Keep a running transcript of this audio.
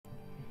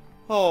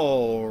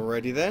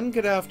Alrighty then,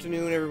 good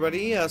afternoon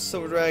everybody,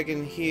 Silver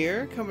Dragon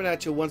here, coming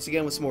at you once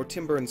again with some more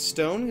timber and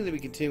stone. Going to be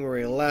continuing where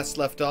we last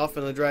left off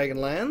in the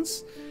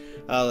Dragonlands.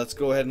 Let's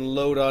go ahead and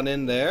load on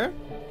in there.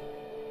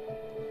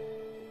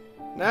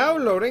 Now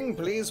loading,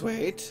 please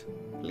wait.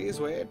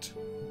 Please wait.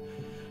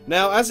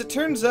 Now, as it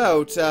turns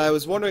out, I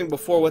was wondering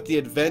before what the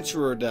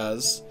Adventurer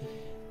does.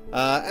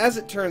 As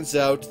it turns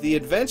out, the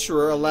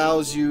Adventurer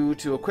allows you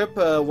to equip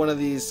one of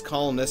these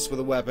colonists with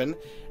a weapon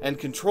and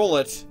control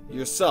it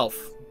yourself.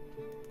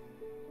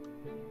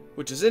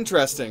 Which is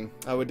interesting.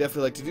 I would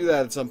definitely like to do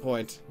that at some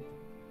point.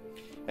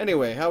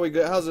 Anyway,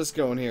 how's this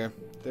going here?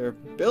 They're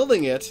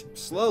building it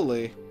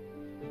slowly.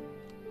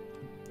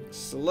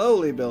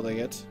 Slowly building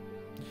it.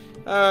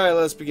 Alright,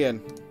 let's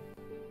begin.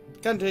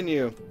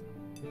 Continue.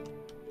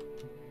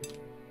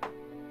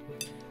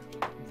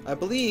 I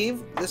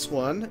believe this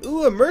one...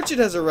 Ooh, a merchant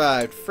has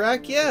arrived!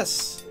 Frack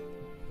yes!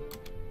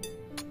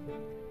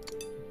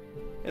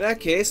 In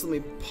that case, let me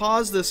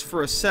pause this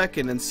for a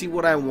second and see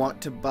what I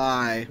want to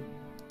buy.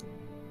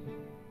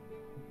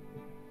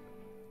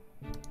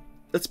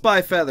 Let's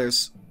buy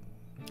feathers.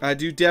 I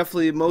do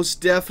most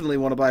definitely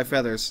want to buy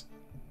feathers.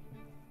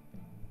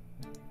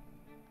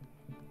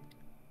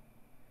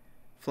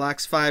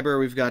 Flax fiber,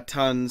 we've got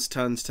tons.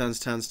 What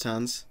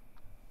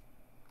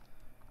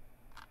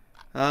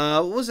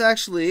was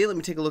actually, let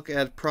me take a look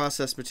at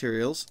processed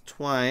materials.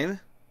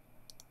 Twine.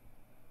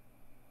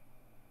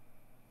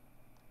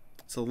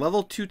 So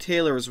level 2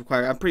 tailor is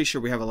required. I'm pretty sure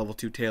we have a level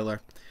 2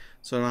 tailor.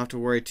 So I don't have to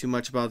worry too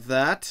much about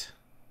that.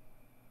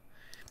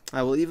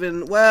 I will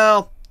even,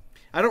 well...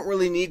 I don't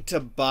really need to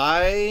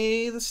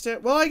buy the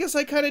well, I guess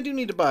I kind of do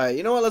need to buy it.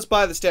 You know what? Let's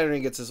buy the standard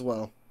ingots as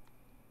well.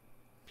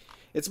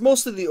 It's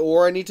mostly the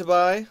ore I need to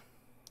buy.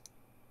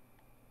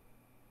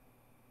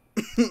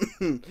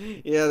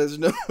 Yeah, there's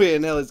no way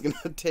in hell he's going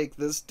to take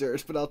this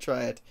dirt, but I'll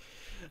try it.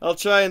 I'll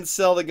try and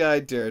sell the guy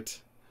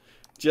dirt.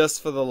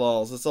 Just for the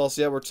lulz. Let's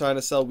also, yeah, we're trying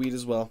to sell wheat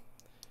as well.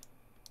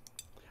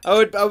 I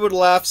would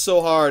laugh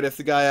so hard if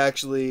the guy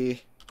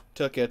actually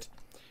took it.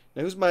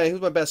 Now, who's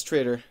my best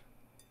trader?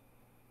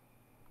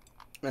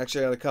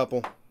 Actually, I got a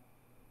couple.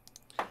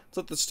 Let's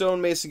let the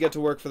stone mason get to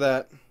work for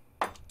that.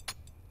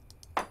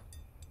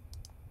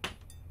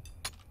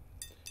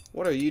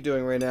 What are you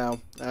doing right now,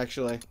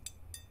 actually?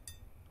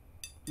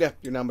 Yeah,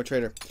 you're now my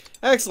trader.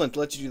 Excellent,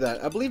 let you do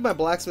that. I believe my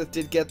blacksmith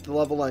did get the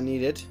level I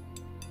needed.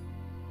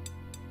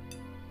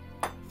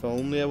 If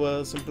only I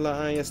wasn't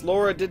blind. Yes,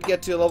 Laura did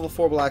get to a level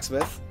 4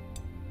 blacksmith.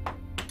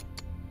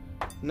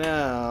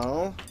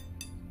 Now...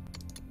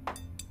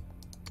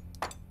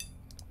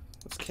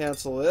 let's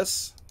cancel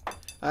this.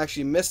 I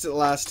actually missed it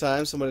last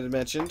time, someone had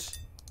mentioned.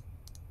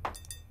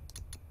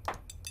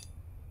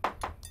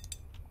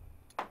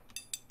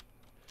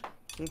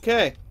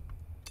 Okay.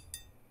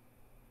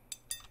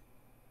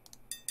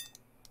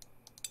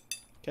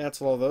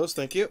 Cancel all those,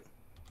 thank you.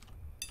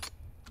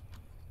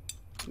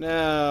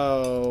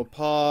 Now,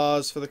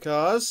 pause for the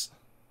cause.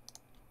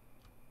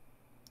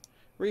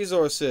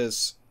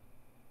 Resources.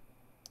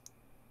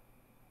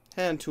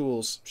 Hand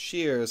tools.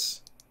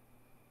 Shears.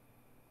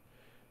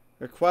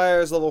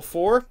 Requires level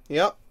 4.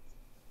 Yep.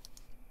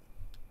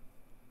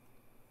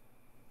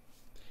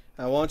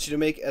 I want you to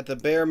make at the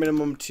bare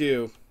minimum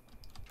 2.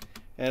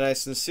 And I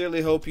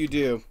sincerely hope you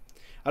do.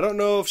 I don't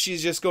know if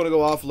she's just going to go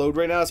offload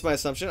right now. That's my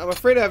assumption. I'm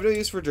afraid I have no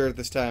use for dirt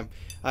this time.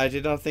 I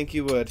did not think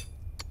you would.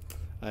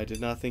 I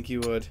did not think you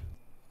would.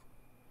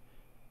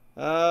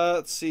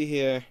 Let's see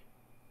here.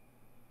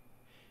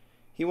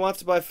 He wants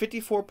to buy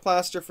 54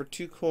 plaster for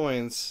 2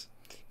 coins.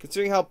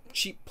 Considering how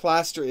cheap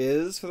plaster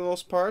is for the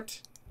most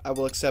part, I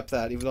will accept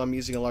that, even though I'm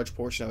using a large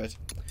portion of it.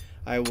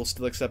 I will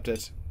still accept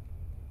it.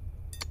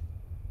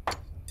 So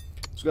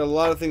we've got a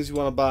lot of things we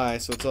want to buy,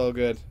 so it's all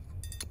good.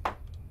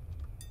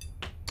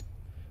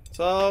 It's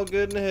all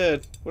good in the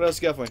hood. What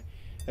else you got for me?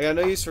 I got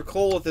no use for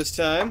coal at this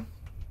time.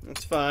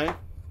 That's fine.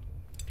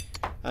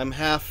 I'm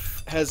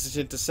half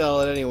hesitant to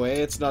sell it anyway.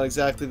 It's not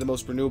exactly the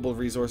most renewable of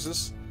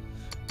resources.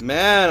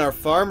 Man, our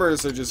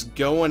farmers are just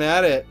going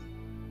at it.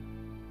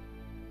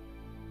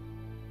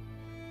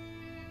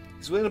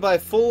 He's willing to buy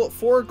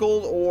 4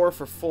 gold ore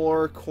for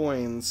 4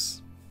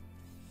 coins.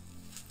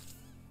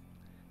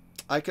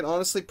 I can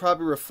honestly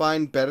probably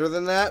refine better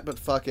than that, but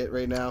fuck it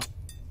right now.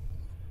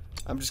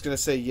 I'm just going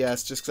to say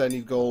yes, just because I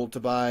need gold to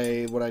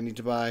buy what I need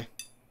to buy.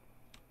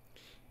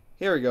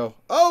 Here we go.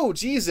 Oh,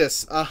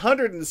 Jesus!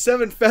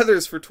 107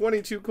 feathers for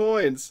 22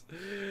 coins.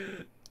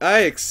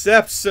 I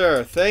accept,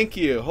 sir. Thank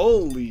you.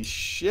 Holy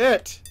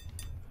shit.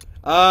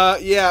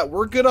 Yeah,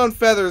 we're good on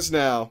feathers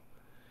now.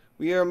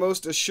 We are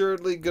most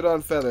assuredly good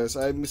on feathers.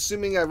 I'm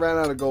assuming I ran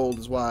out of gold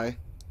is why.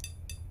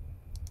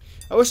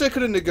 I wish I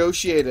could have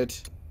negotiated.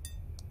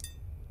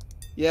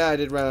 Yeah, I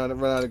did run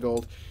out of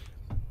gold.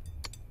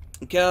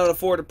 I cannot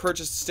afford to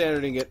purchase the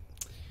standard ingot.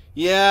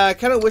 Yeah, I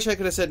kind of wish I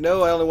could have said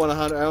no. I only want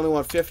 100. I only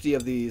want 50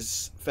 of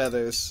these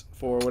feathers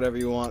for whatever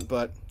you want.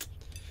 But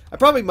I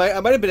probably might. I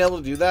might have been able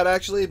to do that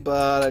actually,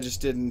 but I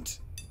just didn't.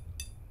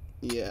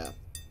 Yeah.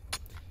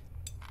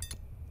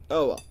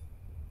 Oh well.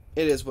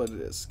 It is what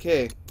it is.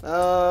 Okay.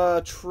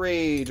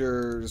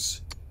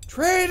 Traders.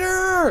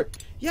 Trader!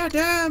 Yeah,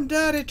 damn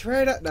dirty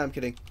trader. No, I'm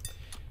kidding.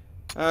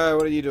 Alright,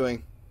 what are you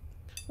doing?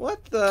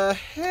 What the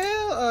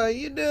hell are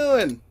you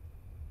doing?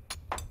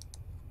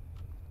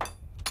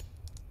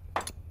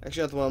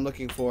 Actually, not the one I'm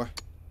looking for.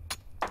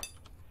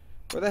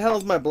 Where the hell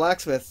is my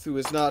blacksmith who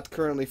is not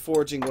currently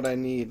forging what I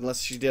need,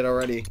 unless she did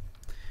already?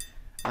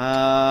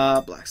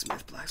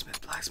 Blacksmith.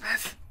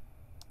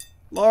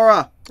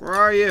 Laura, where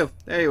are you?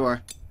 There you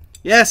are.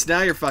 Yes,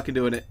 now you're fucking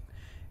doing it.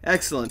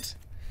 Excellent.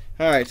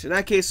 Alright, in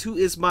that case, who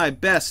is my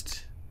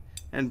best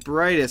and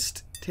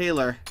brightest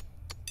tailor?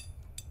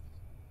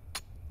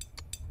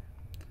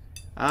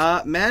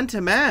 Man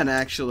to man,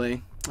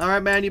 actually.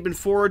 Alright, man, you've been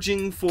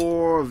foraging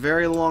for a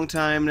very long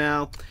time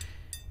now.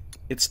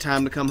 It's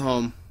time to come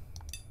home.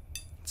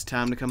 It's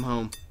time to come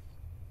home.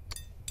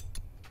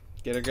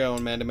 Get her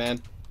going, man to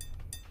man.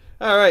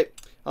 Alright,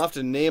 I'll have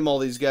to name all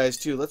these guys,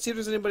 too. Let's see if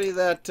there's anybody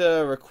that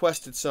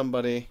requested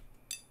somebody.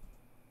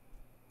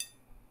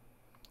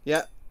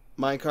 Yeah,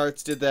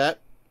 minecarts did that.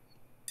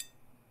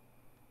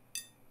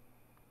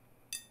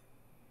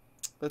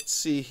 Let's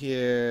see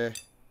here.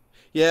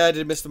 Yeah, I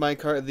did miss the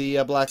minecart,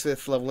 the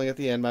blacksmith leveling at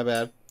the end, my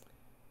bad.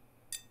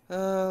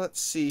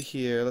 Let's see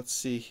here.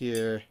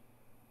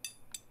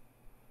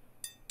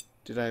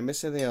 Did I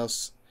miss anything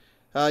else?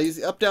 Use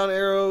the up-down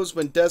arrows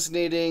when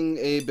designating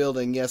a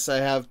building. Yes, I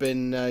have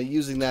been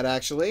using that,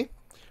 actually.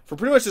 For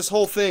pretty much this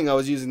whole thing, I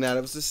was using that.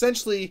 It was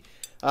essentially,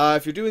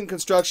 if you're doing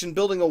construction,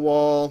 building a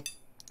wall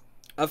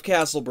of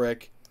castle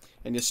brick,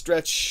 and you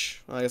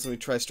stretch... I guess let me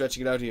try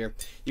stretching it out here.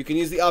 You can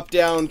use the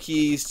up-down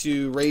keys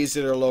to raise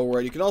it or lower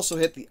it. You can also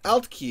hit the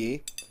Alt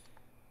key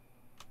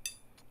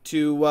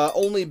to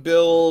only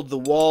build the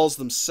walls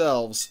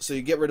themselves. So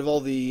you get rid of all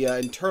the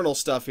internal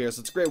stuff here. So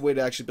it's a great way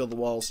to actually build the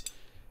walls.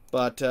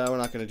 But we're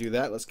not going to do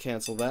that. Let's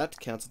cancel that.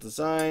 Cancel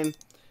design.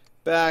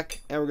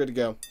 Back. And we're good to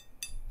go.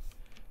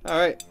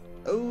 Alright.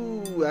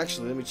 Oh,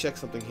 actually, let me check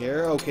something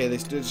here. Okay, they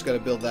just got to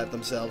build that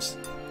themselves.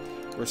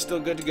 We're still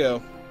good to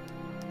go.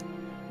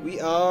 We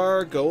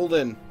are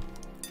golden.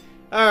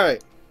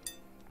 Alright.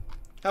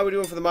 How are we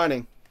doing for the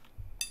mining?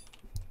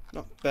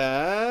 Not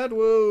bad.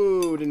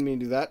 Whoa, didn't mean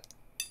to do that.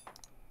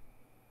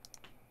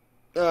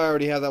 I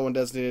already have that one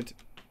designated.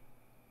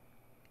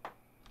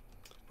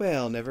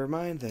 Well, never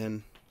mind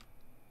then.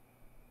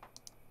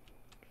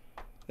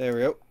 There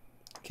we go.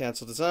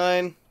 Cancel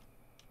design.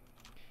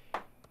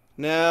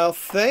 Now,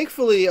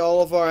 thankfully,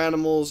 all of our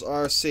animals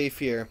are safe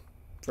here.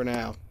 For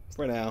now.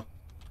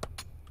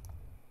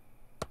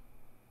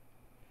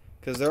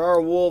 Because there are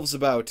wolves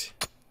about.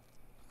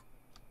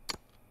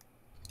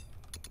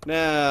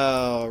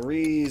 Now,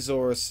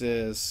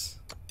 resources.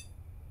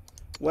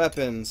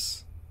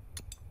 Weapons.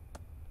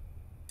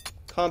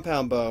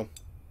 Compound bow.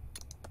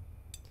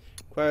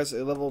 Requires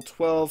a level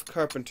 12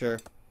 carpenter.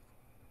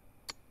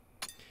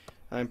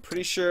 I'm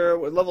pretty sure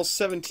with level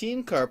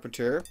 17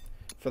 carpenter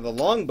for the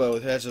longbow,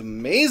 it has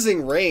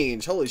amazing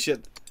range. Holy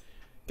shit.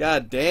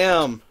 God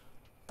damn.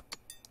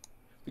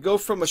 We go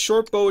from a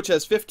short bow which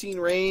has 15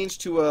 range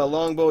to a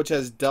longbow which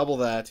has double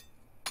that.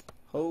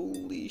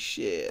 Holy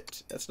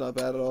shit. That's not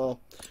bad at all.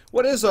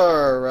 What is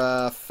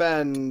our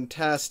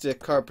fantastic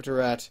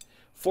carpenter at?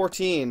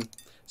 14.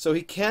 So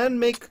he can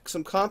make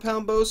some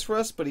compound bows for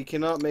us, but he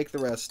cannot make the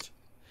rest.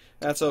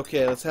 That's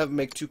okay. Let's have him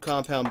make 2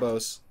 compound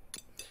bows.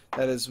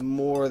 That is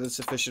more than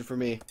sufficient for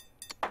me.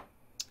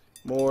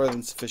 More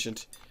than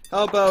sufficient.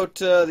 How about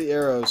the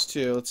arrows,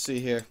 too? Let's see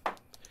here.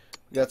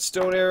 We got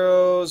stone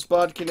arrows.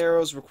 Bodkin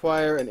arrows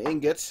require an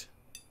ingot.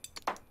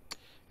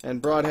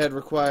 And broadhead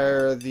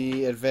require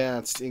the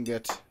advanced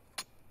ingot.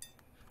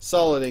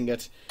 Solid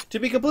ingot. To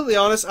be completely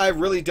honest, I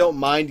really don't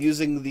mind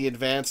using the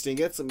advanced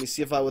ingots. Let me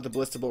see if I with the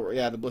ballista bolt.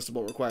 Yeah, the ballista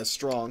bolt requires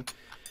strong.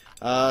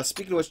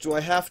 Speaking of which, do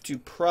I have to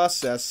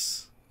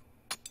process?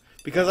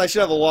 Because I should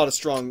have a lot of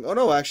strong. Oh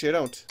no, actually I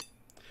don't.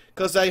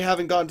 Because I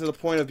haven't gotten to the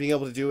point of being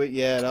able to do it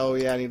yet. Oh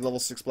yeah, I need level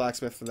 6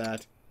 blacksmith for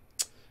that.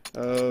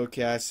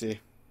 Okay, I see.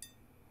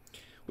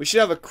 We should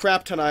have a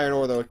crap ton of iron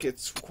ore though.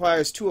 It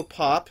requires 2 a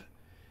pop.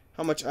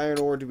 How much iron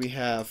ore do we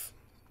have?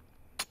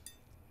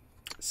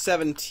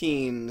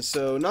 17,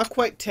 so not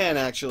quite 10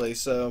 actually,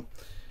 so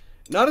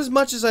not as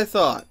much as I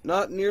thought.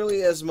 Not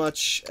nearly as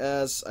much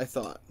as I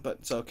thought, but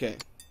it's okay.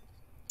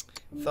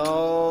 It's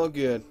all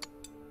good.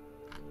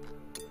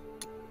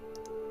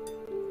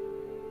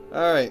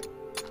 Alright.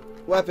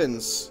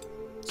 Weapons.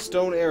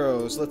 Stone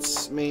arrows.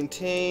 Let's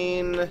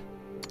maintain...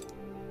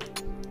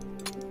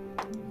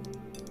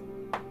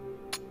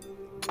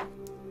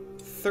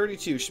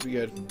 $32 should be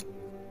good.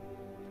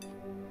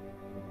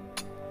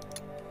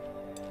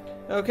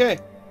 Okay.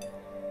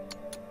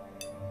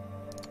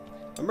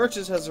 A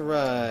merchant has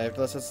arrived.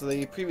 Unless that's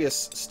the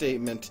previous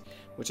statement,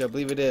 which I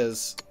believe it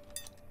is.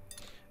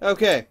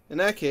 Okay, in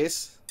that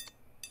case,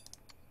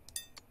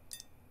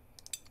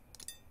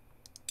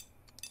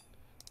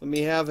 let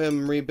me have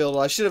him rebuild.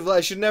 I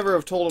should never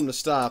have told him to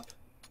stop.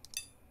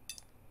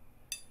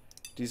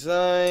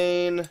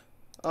 Design,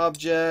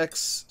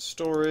 objects,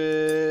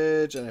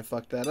 storage, and I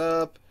fucked that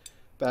up.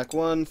 Back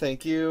 1,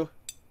 thank you.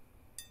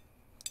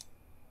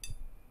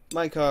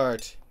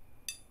 Minecart.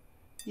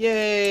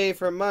 Yay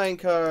for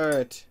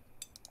minecart.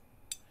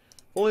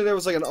 If only there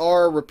was like an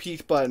R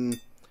repeat button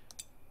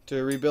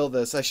to rebuild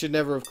this. I should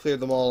never have cleared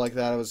them all like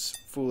that. It was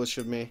foolish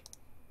of me.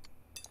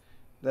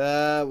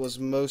 That was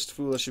most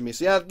foolish of me.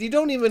 So yeah, you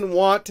don't even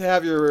want to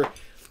have your...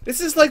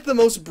 This is like the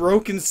most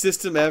broken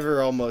system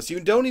ever, almost. You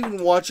don't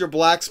even want your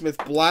blacksmith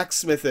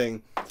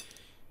blacksmithing.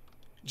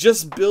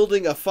 Just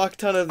building a fuck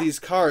ton of these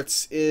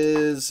carts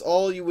is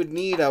all you would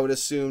need, I would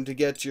assume, to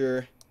get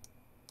your...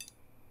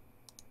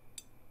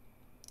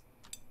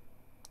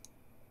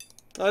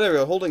 Oh, there we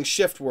go. Holding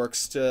shift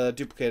works to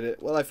duplicate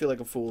it. Well, I feel like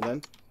a fool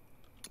then.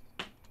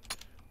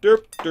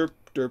 Derp, derp,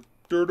 derp,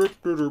 derp, derp,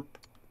 derp.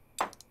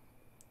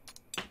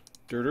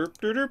 Derp,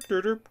 derp, derp,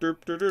 derp, derp,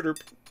 derp,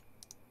 derp.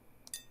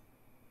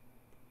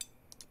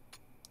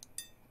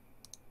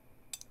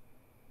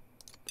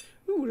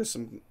 Ooh, there's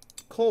some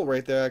coal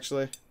right there,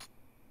 actually.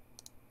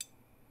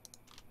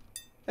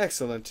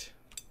 Excellent.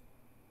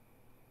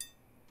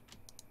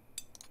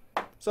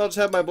 So I'll just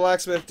have my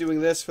blacksmith doing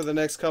this for the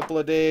next couple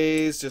of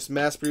days, just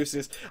mass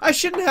producing this. I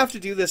shouldn't have to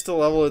do this to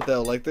level it,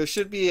 though. Like, there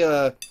should be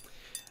a...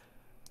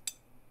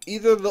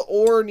 Either the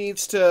ore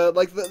needs to...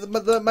 Like,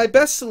 my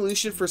best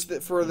solution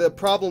for the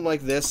problem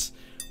like this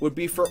would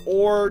be for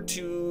ore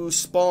to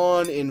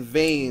spawn in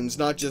veins,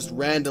 not just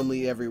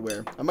randomly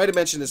everywhere. I might have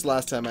mentioned this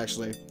last time,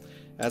 actually,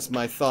 as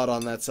my thought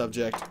on that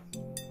subject.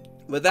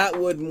 But that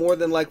would more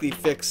than likely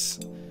fix...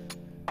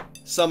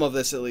 some of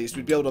this, at least.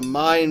 We'd be able to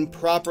mine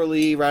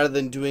properly rather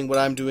than doing what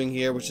I'm doing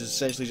here, which is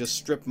essentially just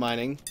strip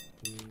mining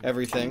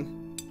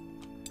everything.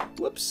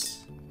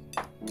 Whoops.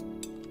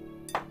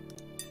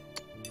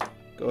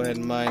 Go ahead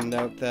and mine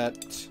out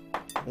that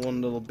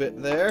one little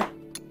bit there.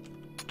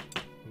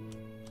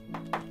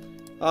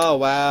 Oh,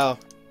 wow.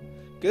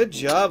 Good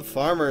job,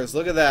 farmers.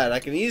 Look at that. I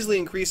can easily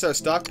increase our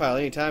stockpile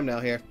anytime now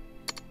here.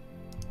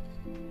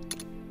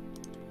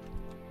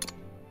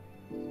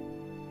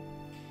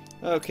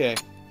 Okay.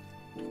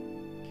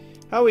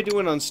 How are we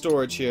doing on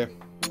storage here?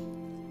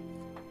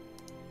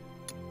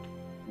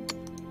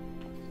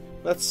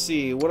 Let's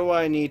see. What do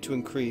I need to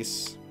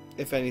increase,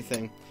 if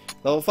anything?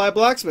 Level 5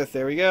 blacksmith.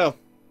 There we go.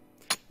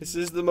 This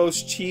is the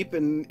most cheap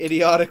and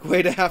idiotic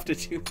way to have to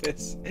do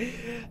this.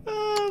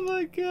 Oh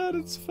my god,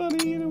 it's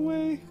funny in a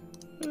way.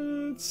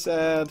 It's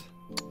sad.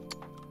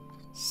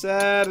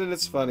 Sad and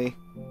it's funny.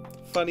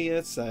 Funny and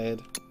it's sad.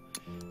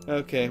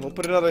 Okay, we'll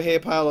put another hay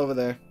pile over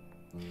there.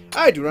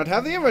 I do not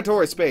have the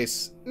inventory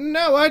space.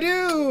 Now I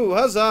do!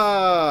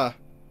 Huzzah!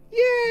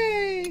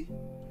 Yay!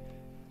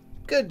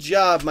 Good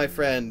job, my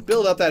friend.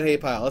 Build up that hay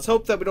pile. Let's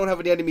hope that we don't have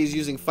any enemies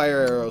using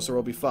fire arrows or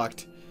we'll be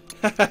fucked.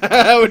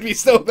 That would be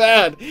so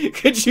bad.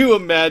 Could you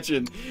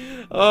imagine?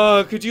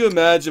 Oh, could you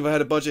imagine if I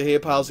had a bunch of hay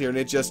piles here and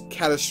it just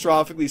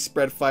catastrophically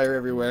spread fire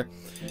everywhere?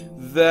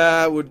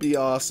 That would be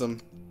awesome.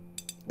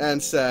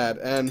 And sad.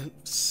 And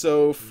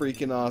so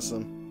freaking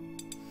awesome.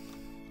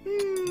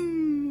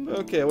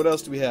 Okay, what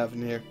else do we have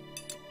in here?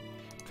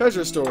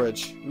 Treasure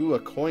storage. Ooh, a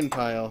coin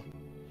pile.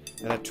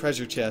 And a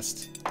treasure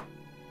chest.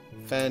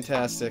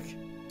 Fantastic.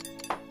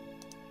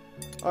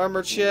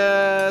 Armor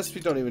chest.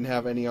 We don't even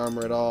have any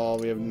armor at all.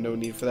 We have no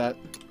need for that.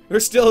 We're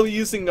still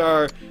using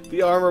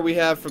the armor we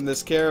have from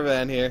this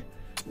caravan here.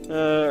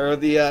 Or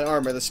the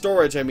armor. The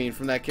storage, I mean,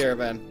 from that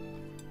caravan.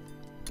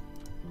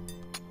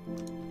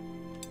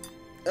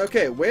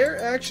 Okay,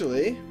 where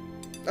actually...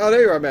 Oh,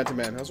 there you are, Mountain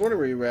Man. I was wondering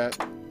where you were at.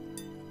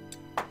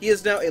 He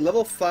is now a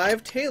level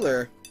 5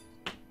 tailor.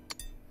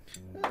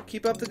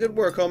 Keep up the good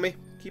work, homie.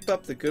 Keep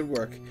up the good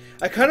work.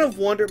 I kind of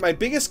wonder, my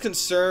biggest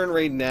concern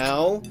right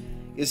now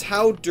is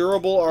how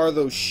durable are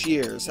those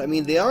shears. I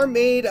mean, they are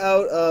made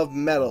out of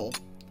metal.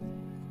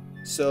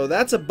 So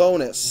that's a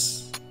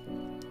bonus.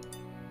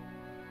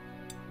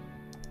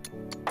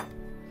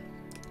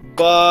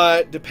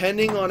 But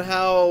depending on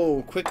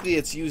how quickly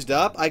it's used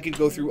up, I could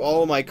go through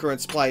all of my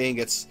current supply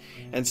ingots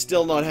and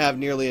still not have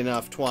nearly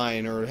enough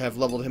twine or have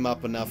leveled him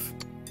up enough.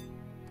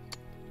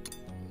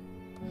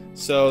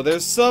 So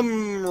there's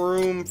some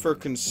room for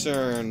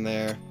concern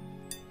there.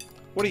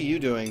 What are you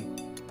doing?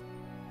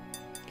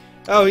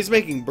 Oh, he's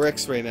making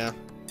bricks right now.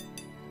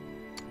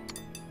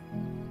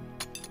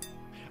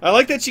 I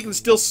like that you can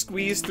still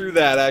squeeze through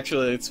that,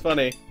 actually. It's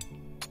funny.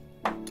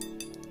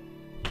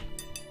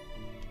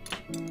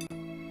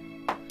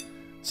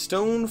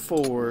 Stone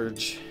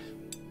Forge.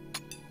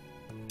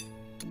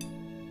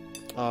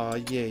 Aw,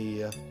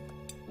 yeah.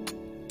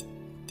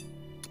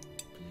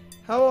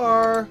 How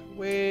are...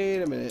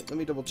 Wait a minute. Let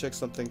me double check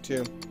something,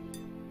 too.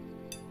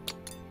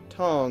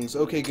 Tongs.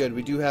 Okay, good.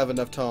 We do have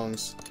enough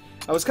tongs.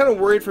 I was kind of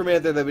worried for a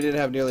minute there that we didn't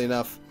have nearly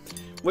enough.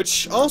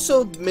 Which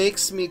also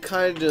makes me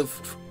kind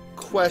of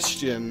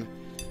question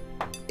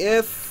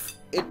if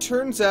it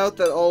turns out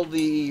that all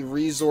the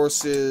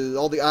resources,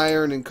 all the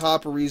iron and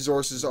copper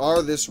resources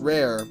are this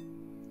rare.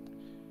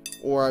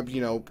 Or,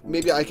 you know,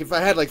 maybe if I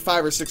had like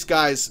 5 or 6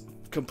 guys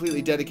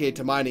completely dedicated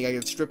to mining, I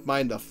could strip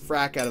mine the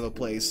frack out of a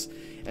place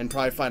and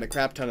probably find a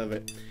crap ton of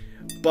it.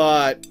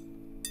 But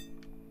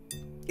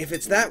if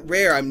it's that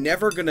rare, I'm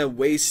never gonna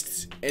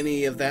waste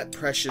any of that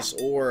precious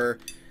ore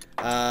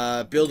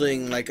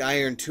building like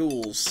iron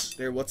tools.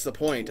 There, what's the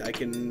point? I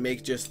can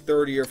make just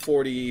 30 or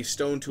 40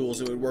 stone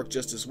tools. It would work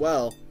just as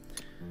well.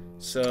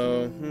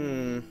 So,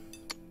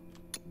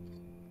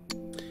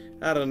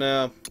 I don't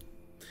know.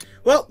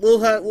 Well, we'll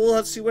have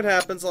to see what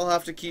happens. I'll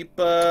have to keep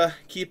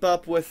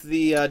up with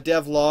the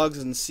dev logs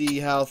and see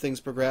how things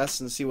progress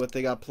and see what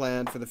they got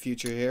planned for the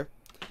future here.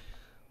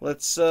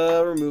 Let's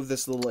remove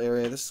this little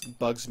area. This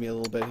bugs me a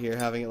little bit here,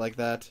 having it like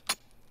that.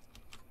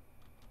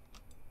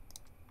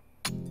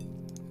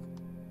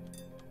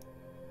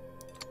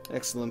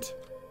 Excellent.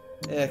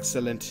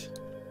 Excellent.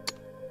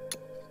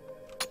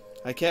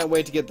 I can't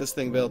wait to get this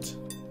thing built.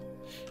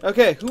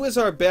 Okay, who is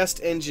our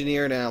best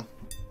engineer now?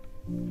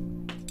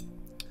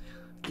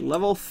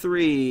 Level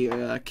 3,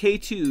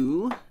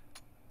 K2,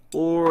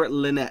 or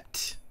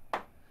Lynette,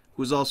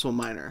 who's also a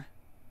miner.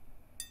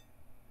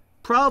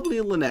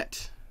 Probably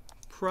Lynette.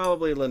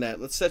 Probably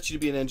Lynette. Let's set you to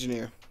be an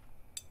engineer.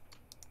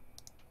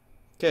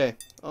 Okay,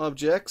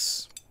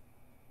 objects.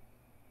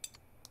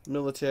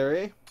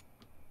 Military.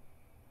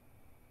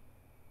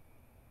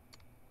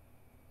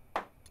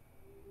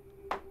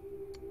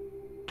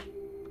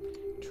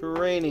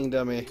 Training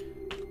dummy.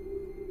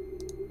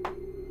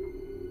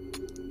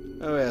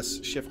 Oh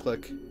yes, shift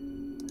click.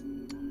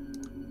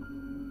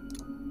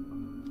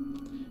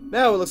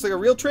 Now it looks like a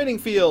real training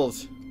field.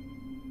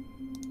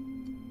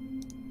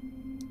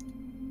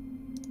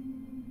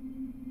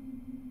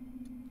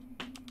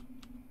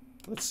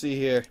 Let's see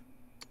here.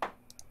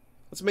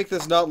 Let's make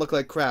this not look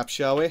like crap,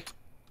 shall we?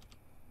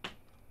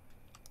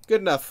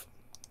 Good enough.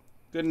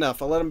 Good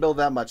enough. I'll let him build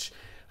that much.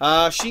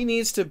 She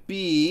needs to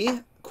be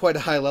quite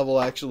a high level,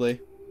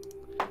 actually.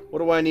 What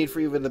do I need for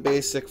even the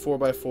basic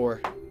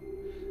 4x4?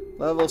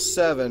 Level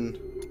 7.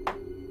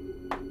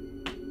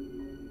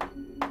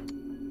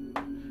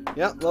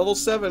 Yeah, level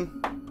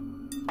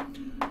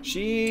 7.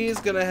 She's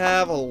gonna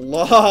have a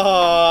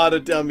lot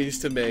of dummies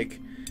to make.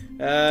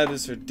 That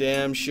is for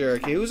damn sure.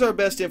 Okay, who's our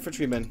best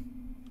infantryman?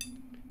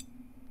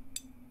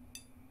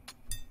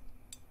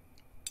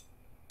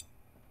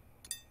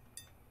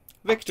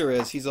 Victor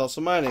is. He's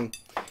also mining.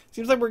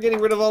 Seems like we're getting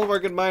rid of all of our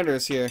good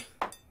miners here.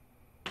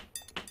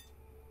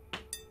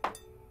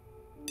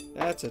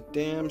 That's a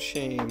damn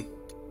shame.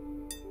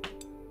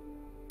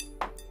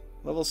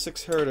 Level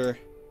 6 herder.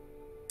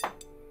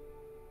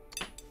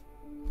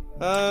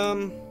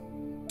 No,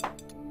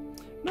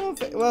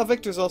 well,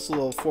 Victor's also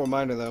level 4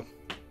 miner, though.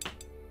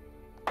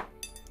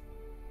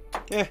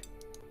 Yeah,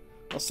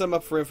 I'll set him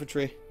up for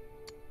infantry.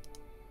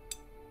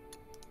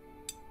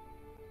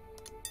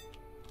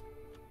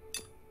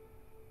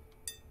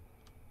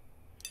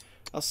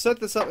 I'll set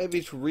this up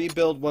maybe to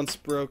rebuild once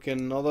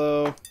broken,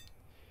 although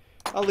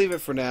I'll leave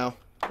it for now.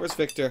 Where's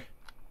Victor?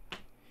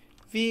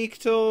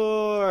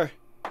 Victor!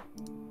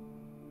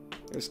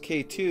 There's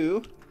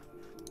K2.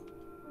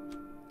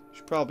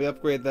 Should probably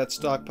upgrade that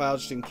stockpile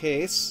just in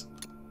case.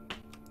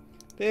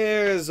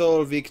 There's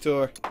old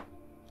Victor.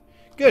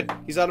 Good,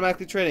 he's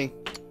automatically training.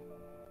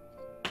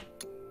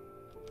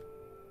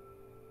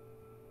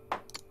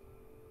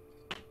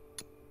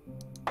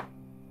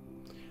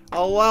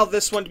 I'll allow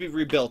this one to be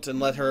rebuilt and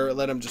let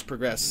him just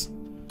progress.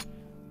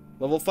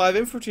 Level 5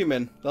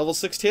 infantryman. Level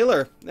 6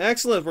 tailor.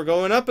 Excellent, we're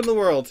going up in the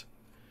world.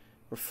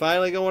 We're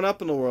finally going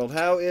up in the world.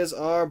 How is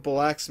our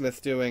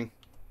blacksmith doing?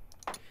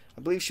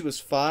 I believe she was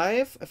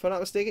 5, if I'm not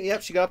mistaken.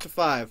 Yep, she got up to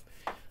 5.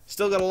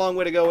 Still got a long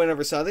way to go in of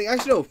herself.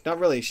 Actually, no, not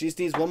really. She just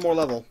needs one more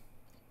level.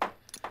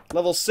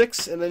 Level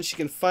 6, and then she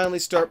can finally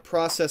start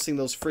processing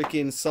those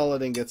freaking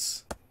solid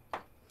ingots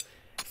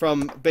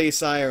from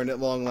base iron at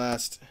long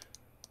last.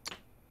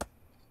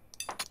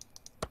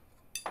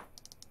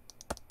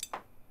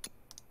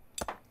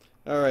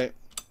 Alright.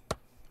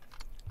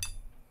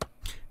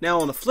 Now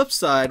on the flip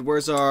side,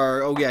 where's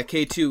our... Oh yeah,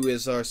 K2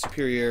 is our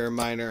superior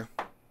miner.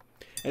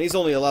 And he's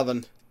only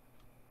 11.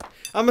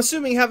 I'm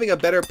assuming having a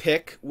better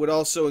pick would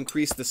also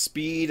increase the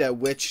speed at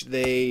which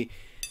they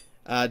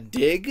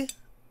dig.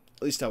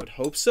 At least I would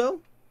hope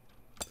so.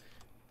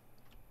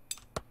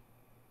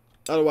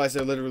 Otherwise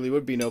there literally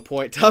would be no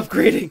point to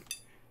upgrading.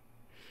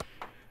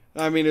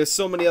 I mean, there's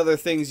so many other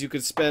things you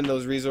could spend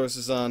those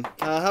resources on.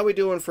 How we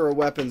doing for our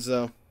weapons,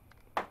 though?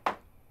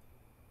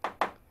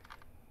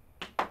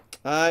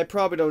 I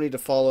probably don't need to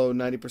follow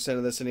 90%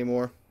 of this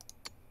anymore.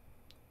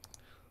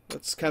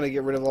 Let's kind of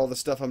get rid of all the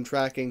stuff I'm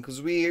tracking,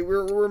 because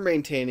we're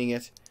maintaining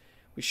it.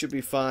 We should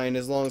be fine,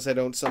 as long as I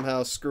don't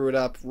somehow screw it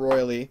up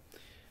royally.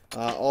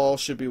 All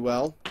should be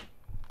well.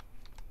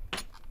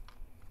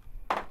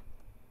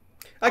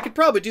 I could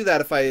probably do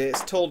that if I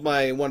told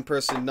my one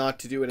person not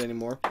to do it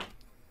anymore.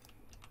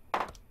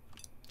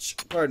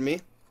 Pardon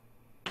me.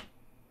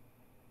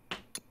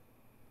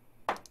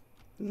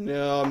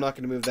 No, I'm not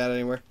going to move that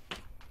anywhere.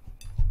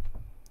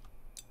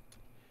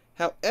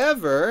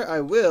 However, I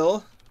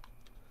will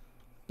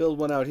build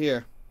one out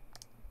here.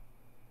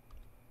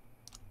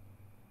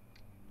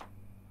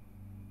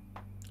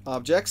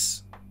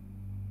 Objects.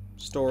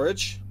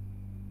 Storage.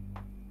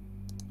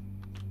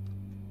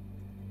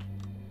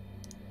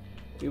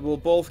 We will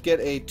both get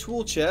a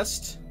tool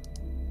chest.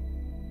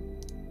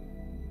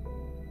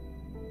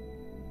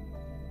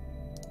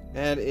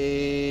 And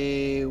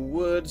a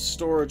wood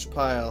storage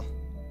pile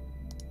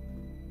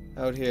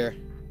out here.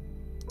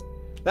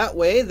 That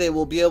way, they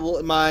will be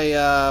able.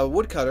 My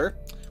woodcutter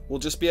will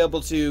just be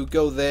able to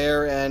go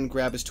there and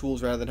grab his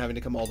tools rather than having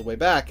to come all the way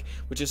back,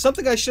 which is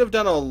something I should have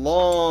done a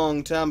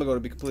long time ago, to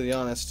be completely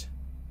honest.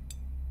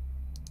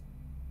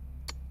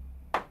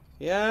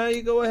 Yeah,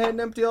 you go ahead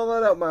and empty all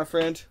that out, my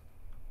friend.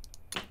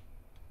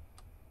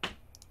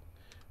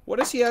 What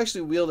is he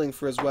actually wielding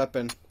for his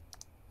weapon?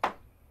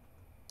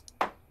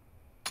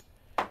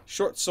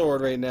 Short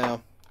sword right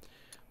now.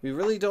 We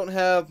really don't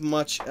have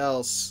much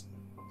else.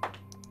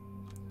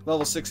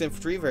 Level 6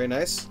 infantry, very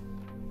nice.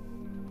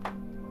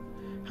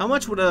 How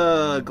much would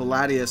a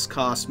Gladius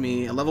cost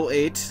me? A level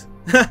 8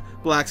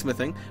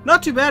 blacksmithing.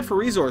 Not too bad for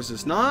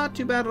resources. Not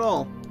too bad at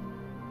all.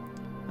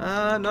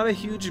 Not a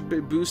huge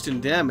boost in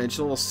damage.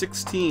 Level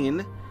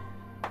 16.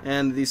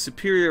 And the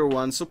superior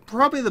one. So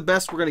probably the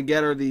best we're going to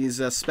get are these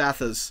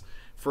Spathas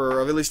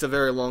for at least a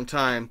very long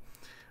time.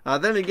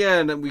 Then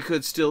again, we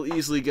could still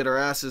easily get our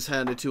asses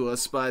handed to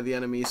us by the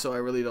enemy, so I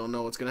really don't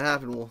know what's going to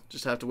happen. We'll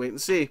just have to wait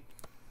and see.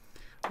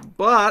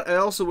 But I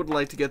also would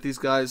like to get these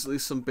guys at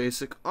least some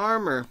basic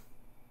armor.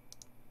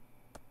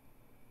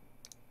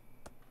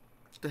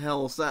 What the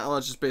hell is that? Oh,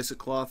 it's just basic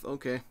cloth.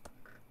 Okay.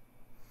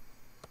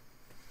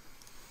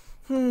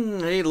 I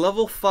need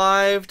level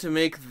 5 to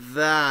make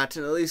that,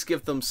 and at least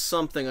give them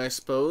something, I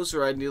suppose.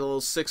 Or I'd need a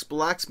level 6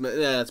 blacksmith.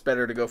 Yeah, it's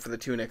better to go for the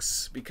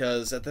tunics,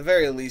 because at the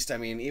very least, I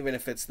mean, even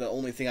if it's the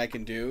only thing I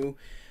can do,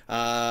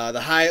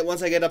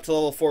 once I get up to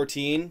level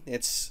 14,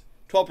 it's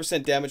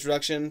 12% damage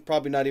reduction.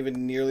 Probably not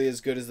even nearly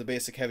as good as the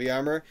basic heavy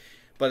armor,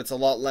 but it's a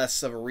lot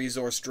less of a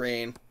resource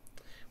drain,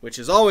 which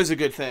is always a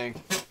good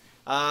thing.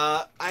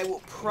 I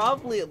will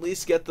probably at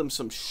least get them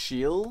some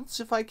shields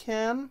if I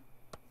can.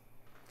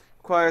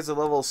 Requires a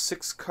level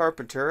 6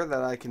 carpenter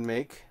that I can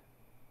make.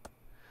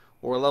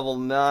 Or level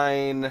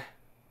 9.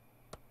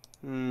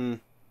 Let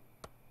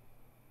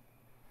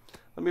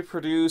me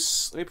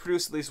produce at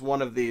least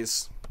one of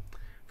these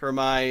for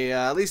my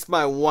at least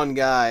my one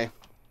guy.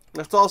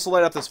 Let's also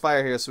light up this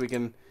fire here so we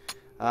can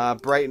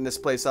brighten this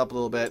place up a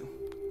little bit.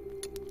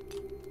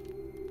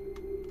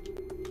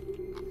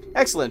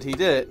 Excellent, he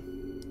did it.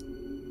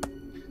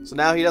 So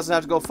now he doesn't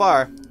have to go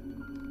far.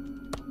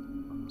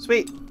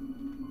 Sweet.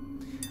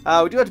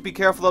 We do have to be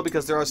careful, though,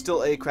 because there are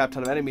still a crap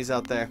ton of enemies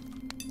out there.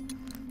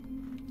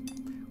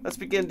 Let's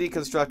begin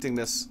deconstructing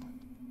this.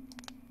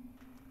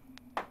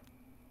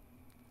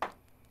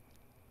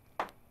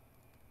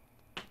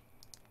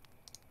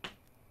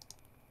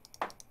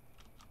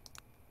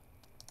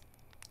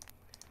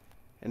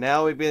 And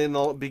now we begin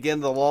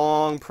the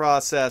long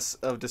process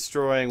of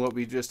destroying what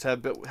we just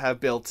have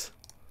built.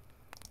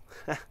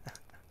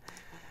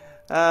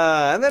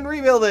 And then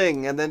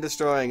rebuilding, and then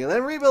destroying, and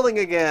then rebuilding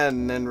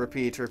again, and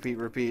repeat, repeat,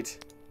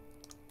 repeat.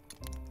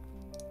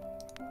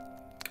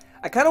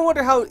 I kind of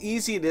wonder how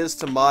easy it is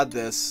to mod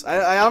this.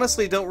 I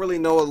honestly don't really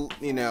know,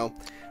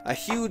 a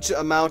huge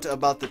amount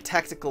about the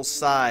technical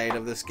side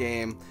of this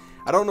game.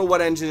 I don't know what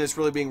engine it's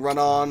really being run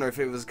on, or if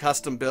it was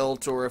custom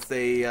built, or if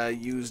they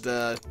used,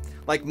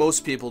 like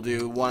most people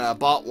do,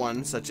 bought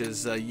one, such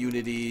as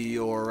Unity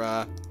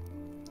or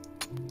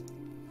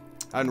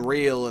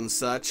Unreal and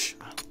such.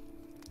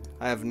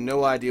 I have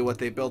no idea what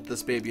they built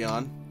this baby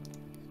on.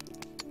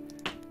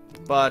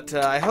 But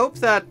I hope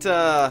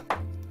that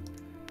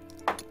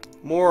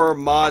more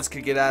mods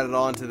could get added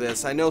onto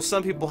this. I know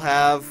some people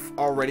have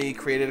already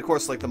created, of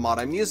course, like the mod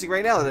I'm using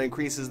right now that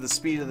increases the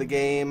speed of the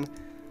game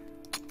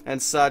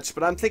and such.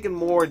 But I'm thinking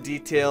more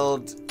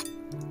detailed,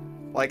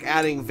 like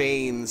adding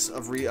veins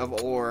of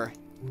ore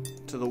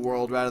to the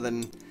world rather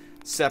than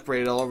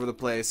separated all over the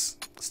place.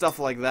 Stuff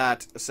like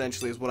that,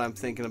 essentially, is what I'm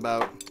thinking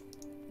about.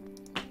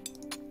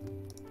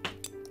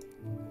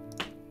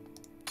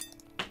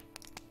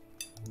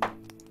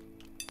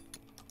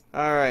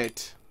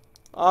 Alright.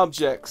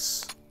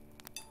 Objects.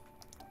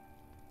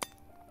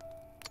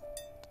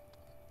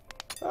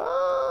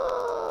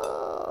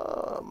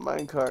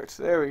 Minecart.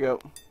 There we go.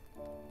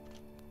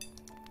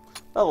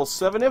 Level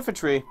 7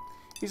 infantry.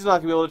 He's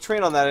not going to be able to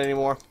train on that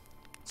anymore.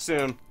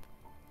 Soon.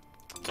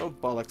 Oh,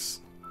 bollocks.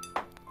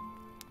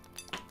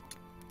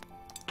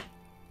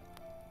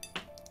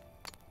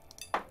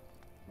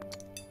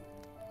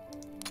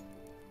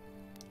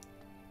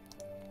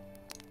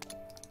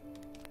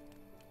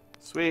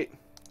 Sweet.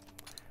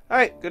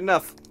 Alright, good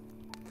enough.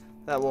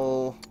 That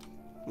will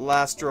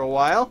last her a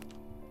while.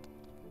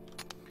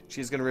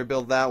 She's going to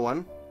rebuild that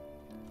one.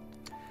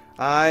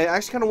 I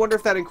actually kind of wonder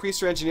if that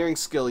increased her engineering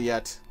skill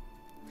yet.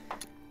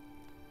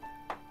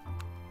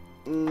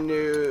 No.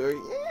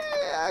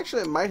 Yeah,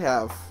 actually, it might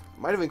have.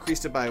 Might have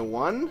increased it by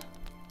 1.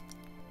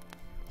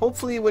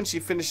 Hopefully, when she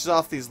finishes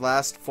off these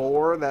last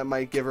 4, that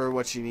might give her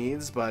what she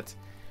needs, but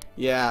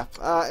yeah.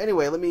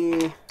 Anyway, let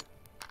me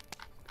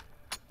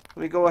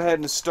go ahead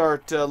and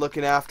start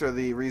looking after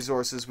the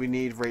resources we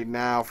need right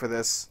now for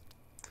this.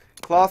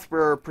 Cloth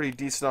we're pretty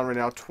decent on right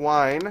now.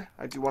 Twine.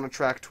 I do want to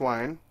track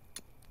twine.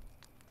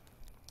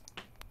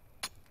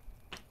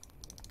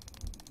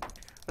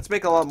 Let's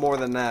make a lot more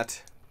than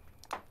that.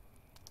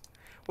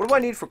 What do I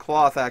need for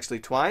cloth, actually?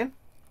 Twine?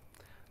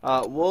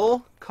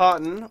 Wool,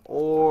 cotton,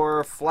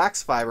 or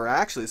flax fiber,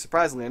 actually,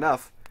 surprisingly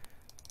enough.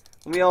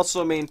 Let me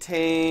also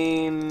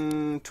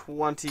maintain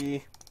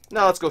 20...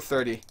 No, let's go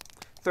 30.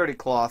 30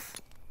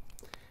 cloth.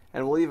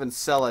 And we'll even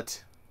sell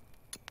it.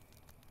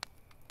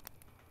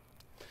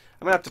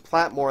 I'm going to have to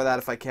plant more of that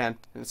if I can.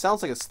 And it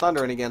sounds like it's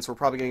thundering again, so we're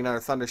probably getting another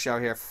thunder shower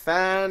here.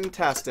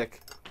 Fantastic.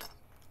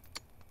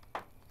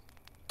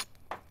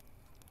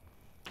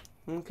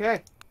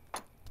 Okay.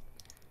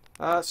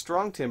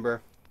 Strong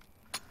timber.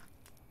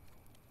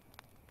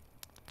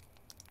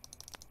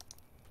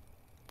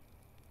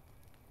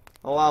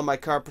 Allow my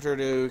carpenter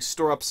to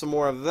store up some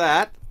more of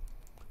that.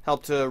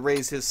 Help to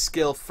raise his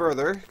skill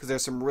further, because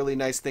there's some really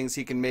nice things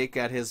he can make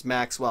at his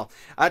max. Well,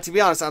 to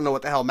be honest, I don't know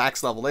what the hell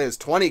max level is.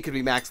 20 could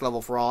be max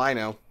level for all I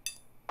know.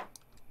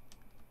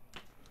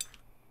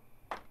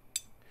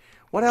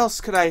 What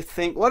else could I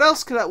think? What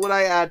else would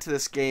I add to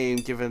this game,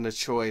 given the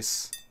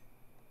choice?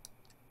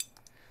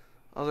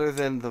 Other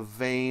than the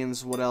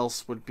veins, what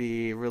else would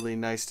be really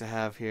nice to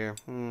have here?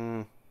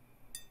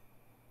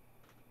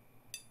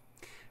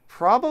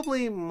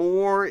 Probably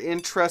more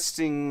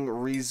interesting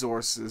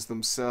resources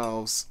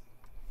themselves.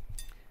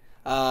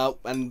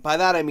 And by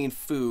that I mean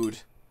food.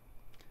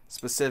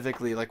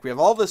 Specifically. Like, we have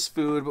all this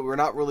food, but we're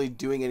not really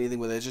doing anything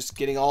with it. It's just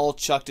getting all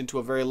chucked into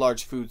a very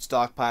large food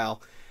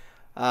stockpile.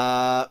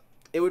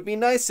 It would be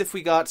nice if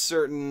we got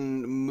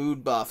certain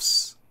mood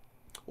buffs.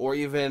 Or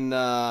even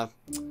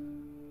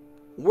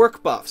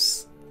work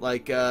buffs.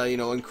 Like, you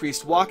know,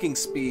 increased walking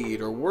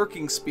speed or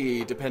working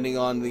speed, depending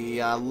on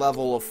the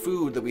level of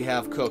food that we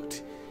have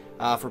cooked.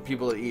 For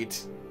people to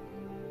eat.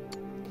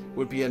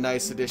 Would be a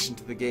nice addition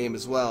to the game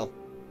as well.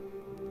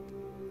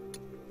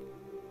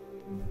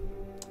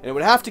 And it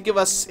would have to give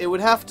us, it would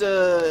have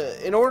to,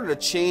 in order to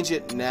change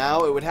it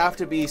now, it would have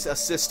to be a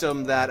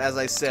system that, as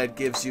I said,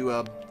 gives you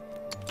a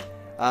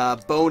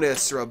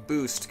bonus or a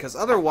boost. Because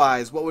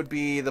otherwise, what would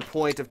be the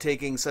point of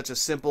taking such a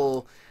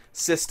simple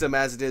system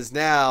as it is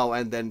now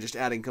and then just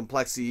adding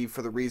complexity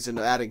for the reason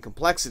of adding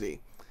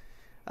complexity?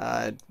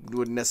 It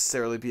wouldn't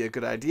necessarily be a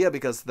good idea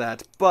because of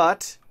that,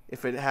 but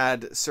if it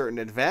had certain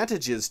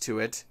advantages to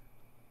it,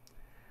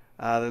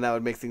 then that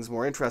would make things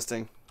more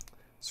interesting.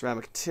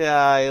 Ceramic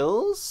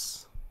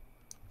tiles,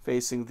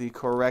 facing the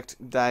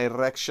correct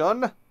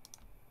direction.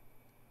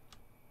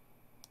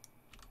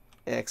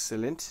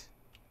 Excellent.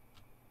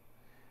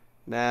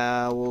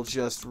 Now we'll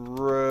just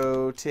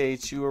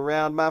rotate you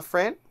around, my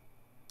friend,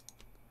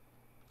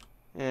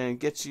 and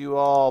get you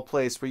all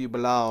placed where you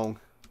belong.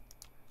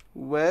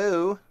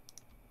 Whoa.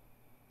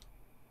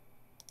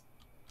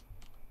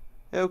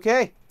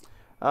 Okay.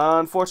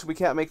 Unfortunately, we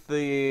can't make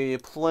the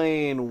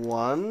plain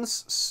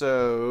ones,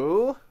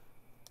 so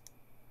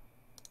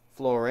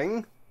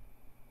flooring.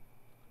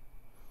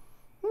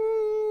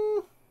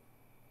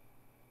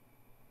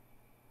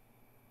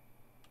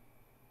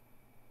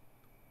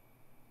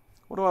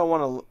 What do I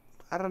want to...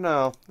 I don't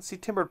know. Let's see,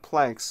 timbered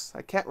planks.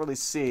 I can't really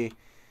see.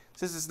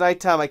 Since it's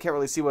nighttime, I can't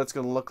really see what it's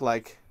going to look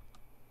like.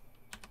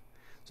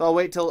 So I'll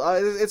wait till...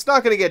 it's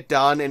not going to get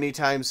done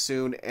anytime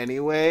soon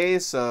anyway,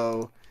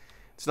 so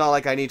it's not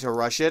like I need to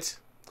rush it.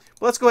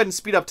 But let's go ahead and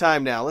speed up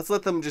time now. Let's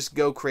let them just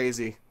go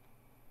crazy.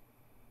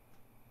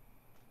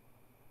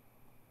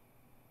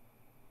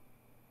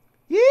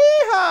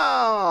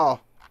 Yeehaw!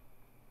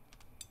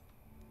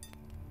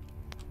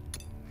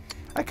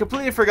 I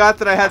completely forgot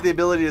that I had the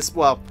ability to...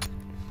 Well,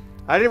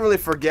 I didn't really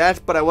forget,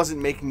 but I wasn't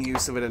making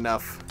use of it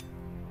enough.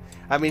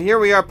 I mean, here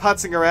we are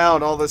putzing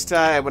around all this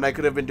time when I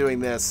could have been doing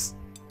this.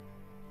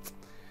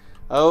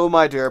 Oh,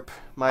 my derp.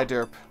 My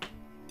derp.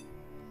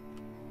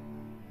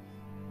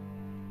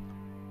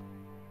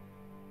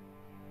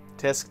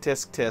 Tisk,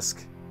 tisk,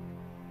 tisk.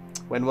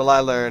 When will I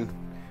learn?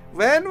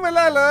 When will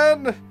I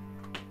learn?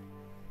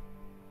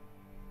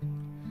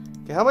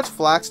 Okay, how much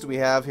flax do we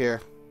have here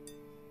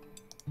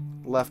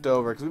left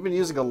over? Because we've been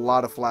using a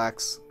lot of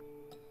flax.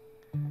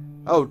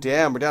 Oh,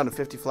 damn. We're down to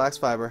 50 flax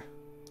fiber.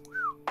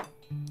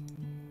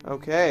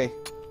 Okay.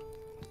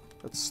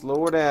 Let's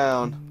slow her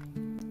down.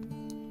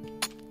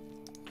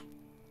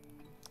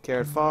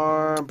 Carrot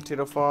farm,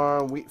 potato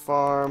farm, wheat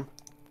farm.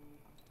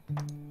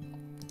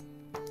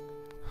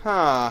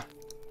 Huh.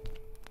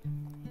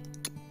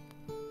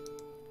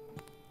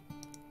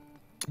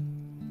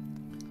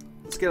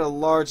 Let's get a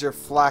larger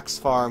flax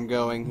farm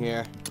going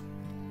here.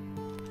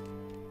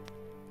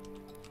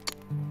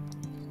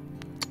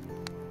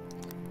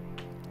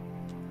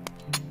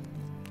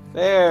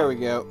 There we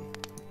go.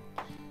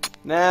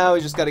 Now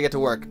we just gotta get to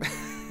work.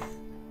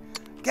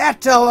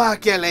 Get to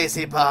work, you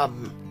lazy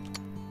bum!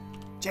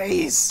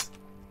 Jeez!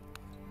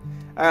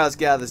 Alright, let's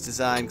get out of this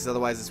design, because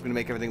otherwise it's gonna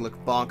make everything look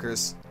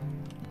bonkers.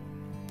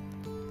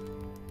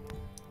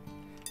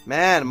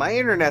 Man, my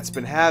internet's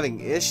been having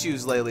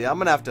issues lately. I'm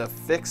gonna have to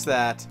fix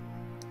that.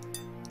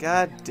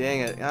 God dang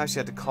it. I actually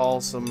had to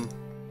call some...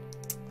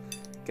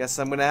 Guess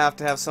I'm gonna have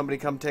to have somebody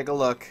come take a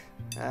look.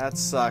 That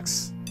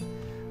sucks.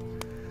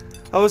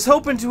 I was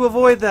hoping to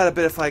avoid that a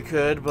bit if I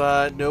could,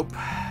 but nope.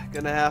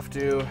 Gonna have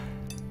to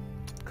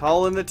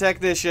call in the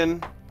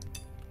technician.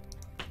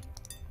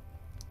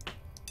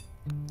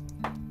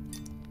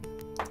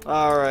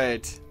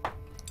 Alright.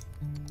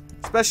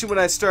 Especially when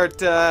I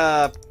start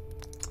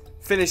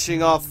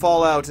finishing off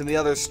Fallout and the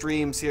other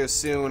streams here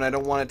soon. I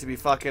don't want it to be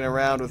fucking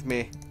around with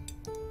me.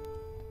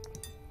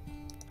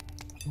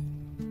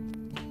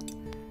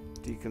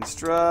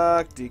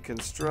 Deconstruct,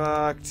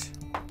 deconstruct.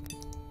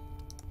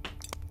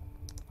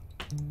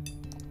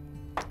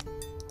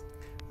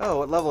 Oh,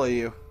 what level are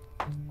you?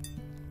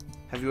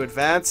 Have you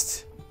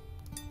advanced?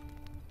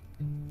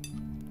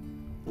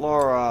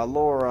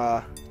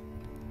 Laura.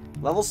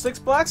 Level 6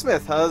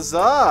 blacksmith.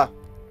 Huzzah!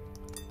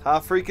 Ha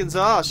freaking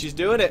zaw. She's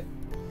doing it.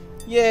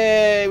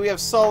 Yay! We have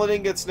solid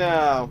ingots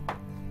now.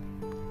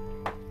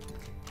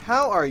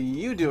 How are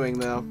you doing,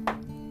 though?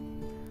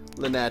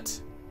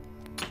 Lynette.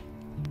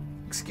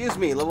 Excuse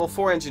me, level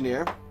 4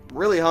 engineer.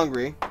 Really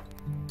hungry.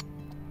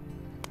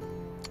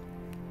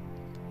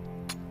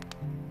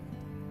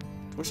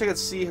 Wish I could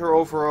see her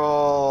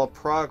overall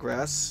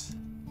progress.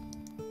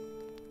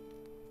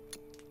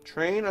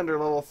 Train under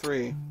level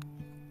 3.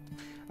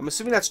 I'm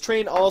assuming that's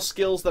train all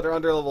skills that are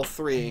under level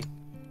 3.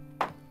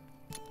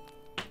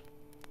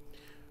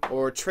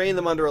 Or train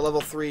them under a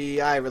level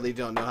 3. I really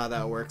don't know how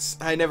that works.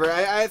 I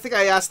think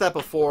I asked that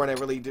before and I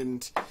really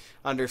didn't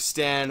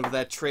understand what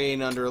that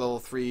train under level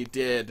 3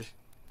 did.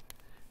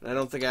 And I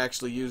don't think I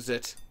actually used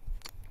it.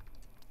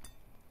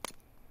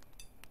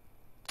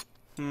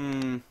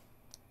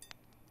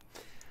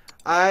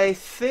 I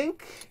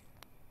think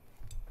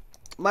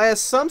my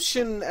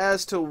assumption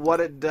as to what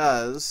it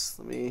does,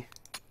 let me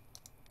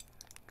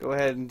go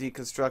ahead and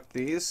deconstruct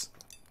these.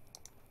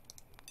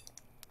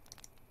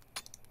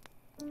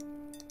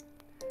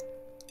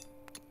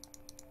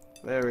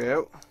 There we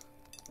go.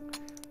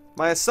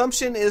 My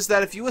assumption is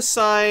that if you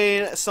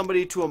assign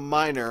somebody to a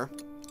miner,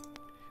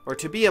 or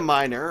to be a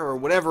miner, or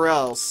whatever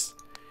else,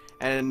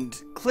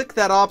 and click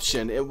that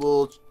option, it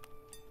will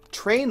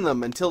train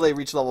them until they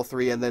reach level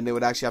 3, and then they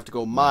would actually have to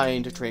go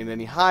mine to train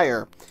any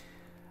higher.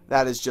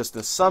 That is just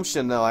an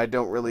assumption, though. I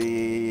don't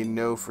really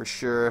know for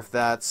sure if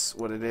that's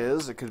what it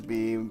is. It could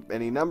be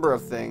any number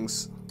of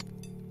things.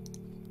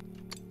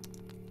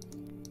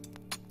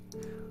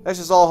 Let's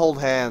just all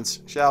hold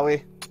hands, shall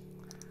we?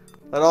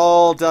 Let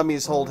all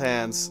dummies hold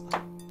hands.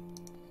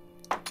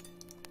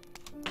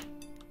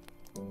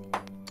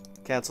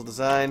 Cancel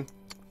design.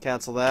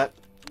 Cancel that.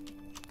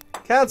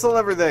 Cancel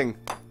everything!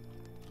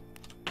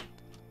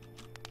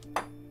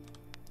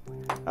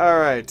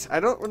 Alright, I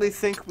don't really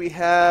think we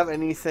have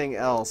anything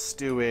else,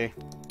 do we?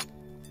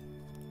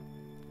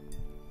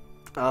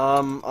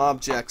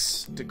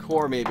 Objects.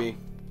 Decor, maybe.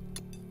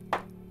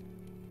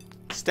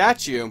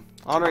 Statue.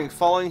 Honoring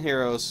fallen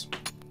heroes.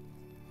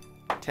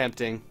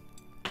 Tempting.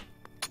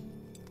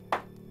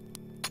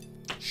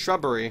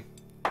 Shrubbery.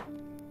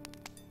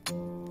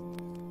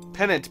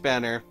 Pennant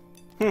banner.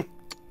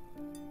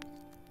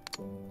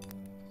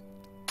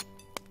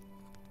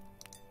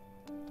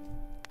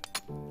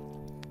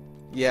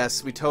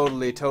 Yes, we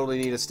totally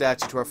need a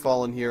statue to our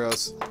fallen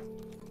heroes.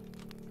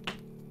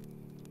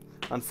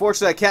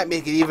 Unfortunately, I can't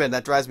make it even.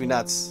 That drives me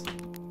nuts.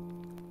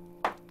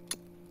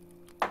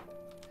 You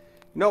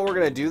know what we're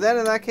gonna do then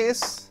in that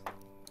case?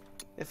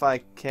 If I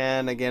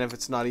can. Again, if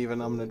it's not even,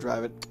 I'm gonna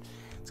drive it.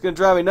 It's gonna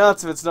drive me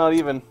nuts if it's not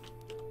even.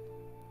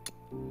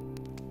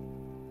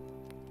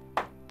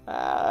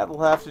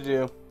 That'll have to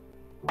do.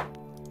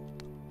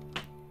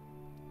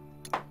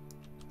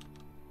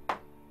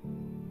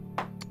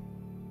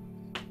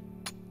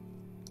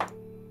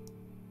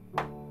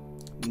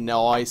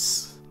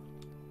 Nice.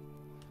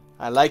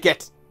 I like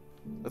it.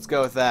 Let's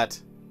go with that.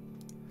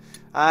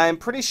 I'm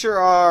pretty sure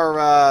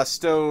our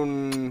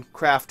stone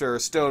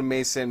crafter, stone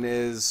mason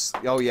is...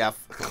 Oh, yeah.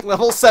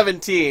 Level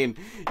 17.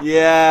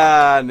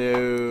 Yeah,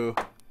 no.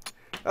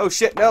 Oh,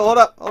 shit. No, hold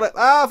up. Hold up.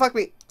 Ah, fuck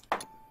me.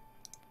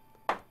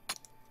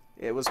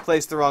 It was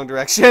placed the wrong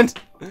direction.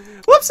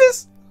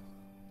 Whoopsies.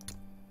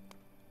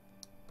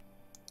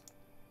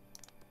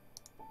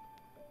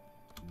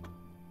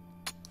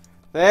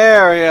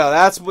 There we go.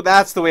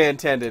 That's the way I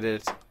intended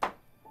it.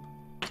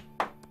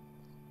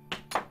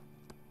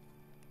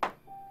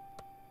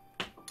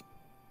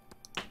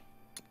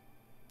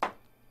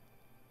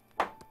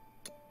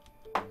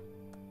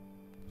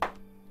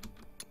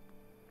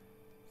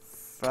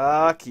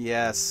 Fuck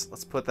yes.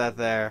 Let's put that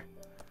there.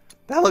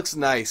 That looks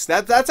nice.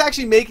 That's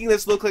actually making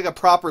this look like a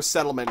proper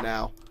settlement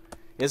now.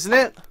 Isn't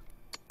it?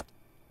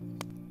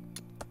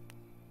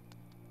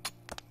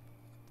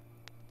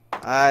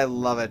 I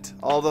love it.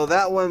 Although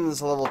that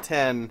one's level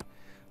 10,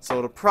 so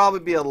it'll probably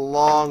be a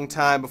long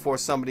time before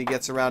somebody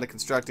gets around to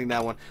constructing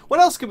that one.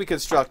 What else can we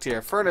construct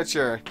here?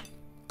 Furniture.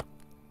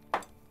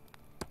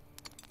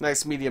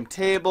 Nice medium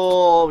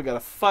table. We got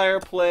a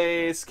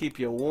fireplace. Keep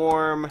you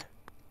warm.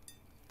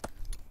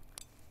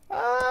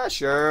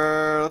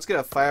 Sure. Let's get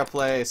a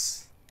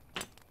fireplace.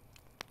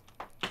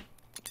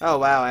 Oh,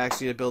 wow. I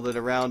actually need to build it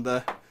around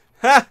the...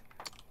 Ha!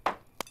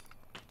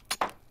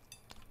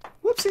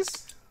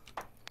 Whoopsies.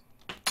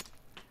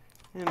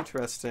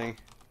 Interesting.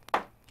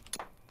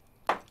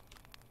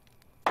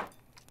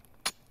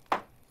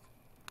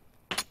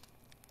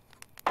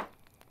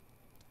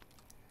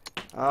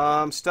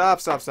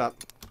 Stop.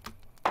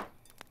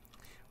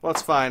 Well,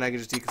 it's fine. I can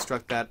just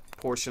deconstruct that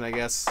portion, I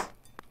guess.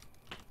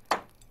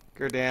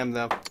 God damn,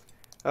 though.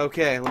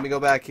 Okay, let me go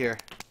back here.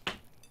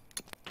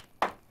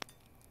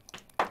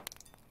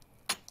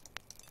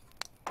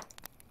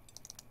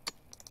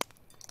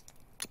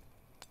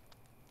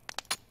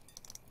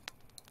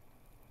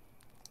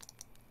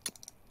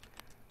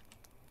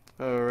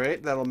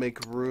 Alright, that'll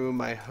make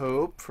room, I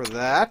hope, for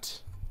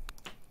that.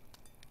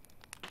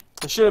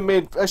 I should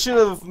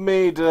have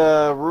made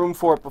room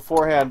for it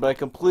beforehand, but I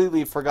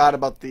completely forgot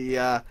about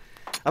the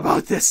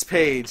about this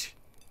page.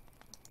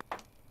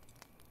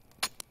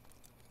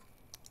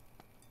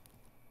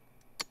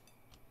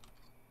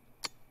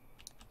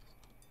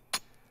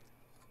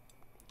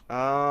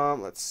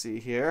 Let's see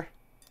here.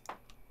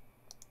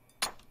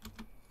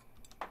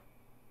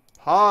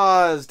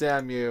 Pause,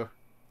 damn you.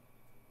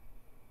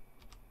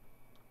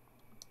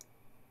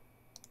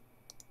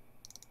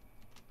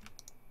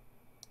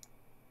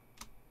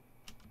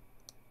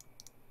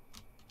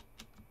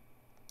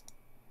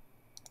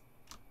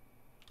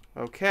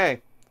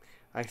 Okay.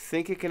 I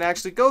think it can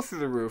actually go through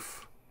the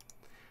roof.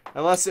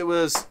 Unless it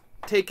was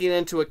taking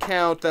into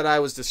account that I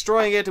was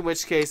destroying it, in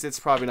which case it's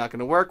probably not going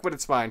to work, but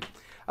it's fine.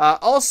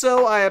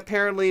 Also, I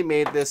apparently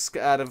made this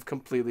out of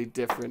completely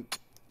different...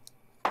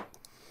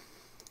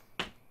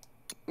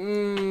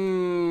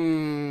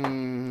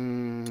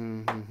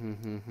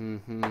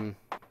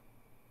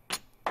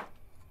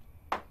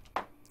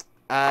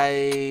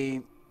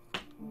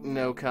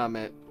 No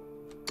comment.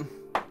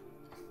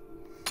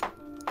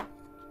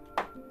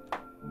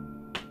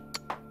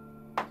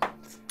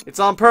 It's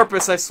on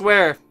purpose, I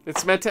swear.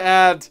 It's meant to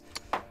add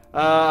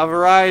a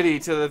variety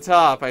to the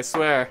top, I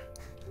swear.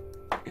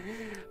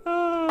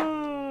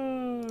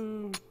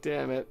 Oh,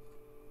 damn it.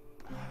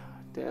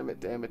 Damn it,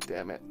 damn it,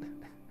 damn it.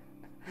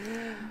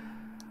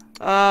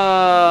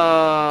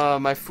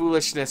 My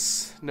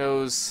foolishness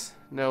knows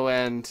no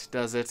end,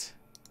 does it?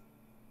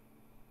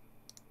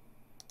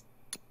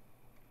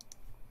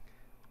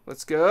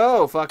 Let's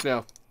go! Fuck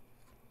no.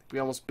 We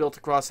almost built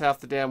across half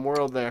the damn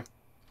world there.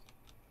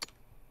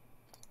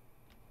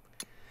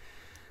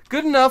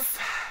 Good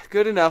enough.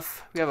 Good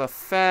enough. We have a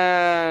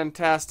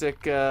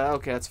fantastic...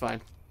 okay, that's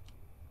fine.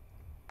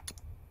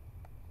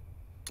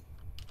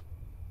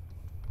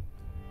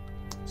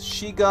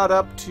 She got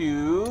up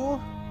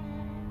to...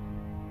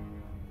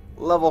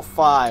 level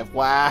 5.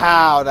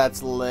 Wow,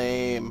 that's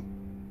lame.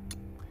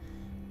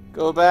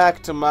 Go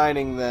back to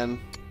mining then.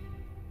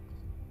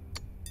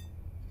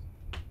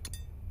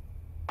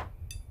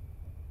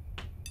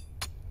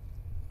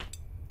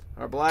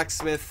 Our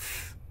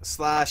blacksmith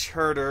slash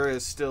herder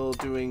is still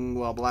doing,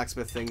 well,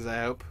 blacksmith things,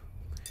 I hope.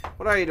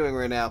 What are you doing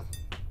right now?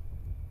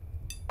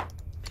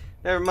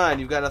 Never mind,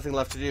 you've got nothing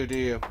left to do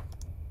you?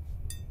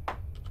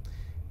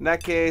 In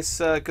that case,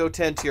 go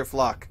tend to your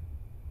flock.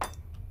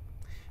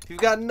 If you've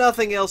got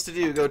nothing else to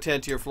do, go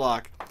tend to your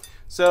flock.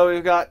 So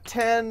we've got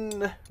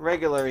 10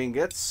 regular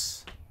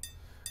ingots.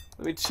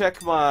 Let me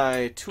check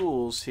my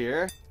tools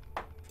here.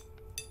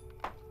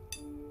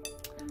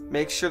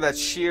 Make sure that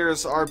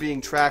shears are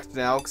being tracked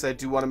now, because I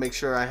do want to make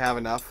sure I have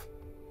enough.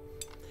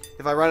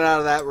 If I run out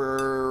of that,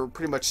 we're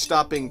pretty much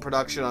stopping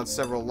production on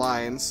several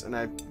lines, and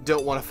I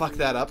don't want to fuck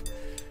that up,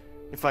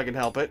 if I can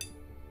help it.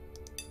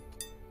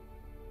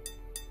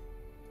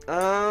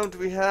 Do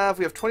we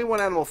have 21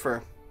 animal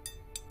fur.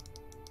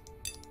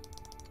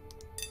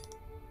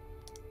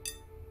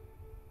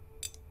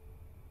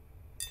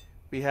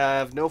 We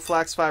have no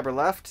flax fiber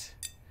left,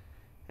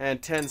 and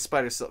 10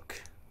 spider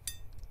silk.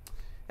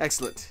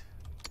 Excellent.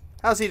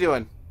 How's he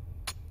doing?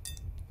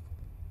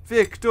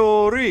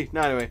 Victory!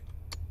 No, anyway.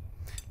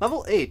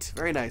 Level 8.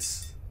 Very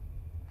nice.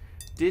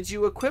 Did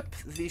you equip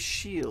the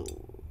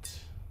shield?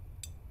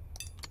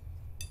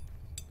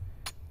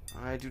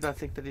 I do not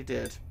think that he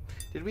did.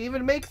 Did we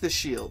even make the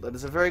shield? That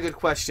is a very good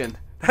question.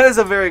 That is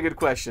a very good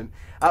question.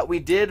 We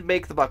did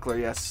make the buckler,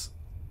 yes.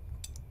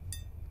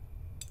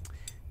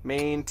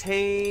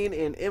 Maintain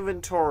in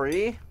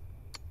inventory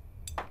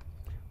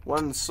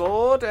 1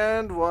 sword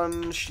and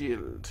 1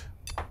 shield.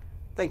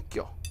 Thank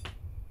you.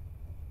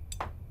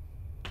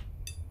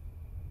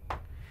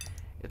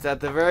 It's at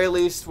the very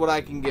least what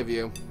I can give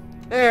you.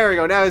 There we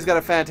go. Now he's got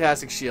a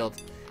fantastic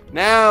shield.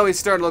 Now he's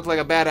starting to look like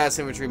a badass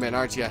infantryman,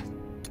 aren't you?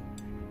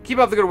 Keep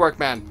up the good work,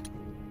 man.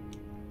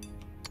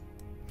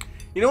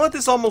 You know what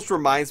this almost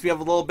reminds me of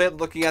a little bit,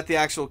 looking at the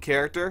actual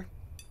character?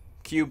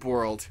 Cube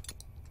World.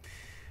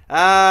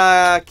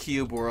 Ah,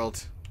 Cube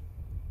World.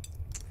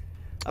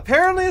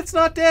 Apparently it's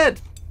not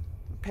dead.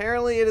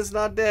 Apparently it is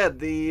not dead.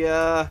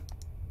 The,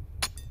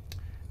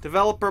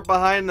 developer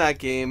behind that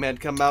game had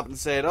come out and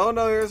said, oh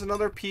no, here's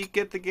another peek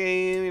at the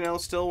game, you know,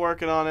 still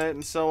working on it,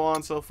 and so on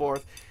and so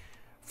forth.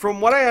 From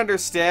what I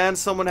understand,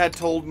 someone had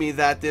told me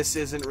that this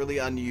isn't really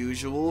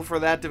unusual for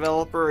that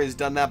developer. He's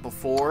done that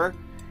before,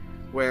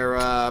 where,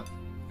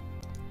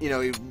 you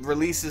know, he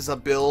releases a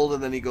build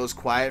and then he goes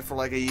quiet for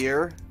like a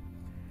year,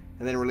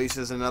 and then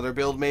releases another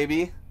build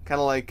maybe. Kind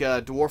of like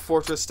Dwarf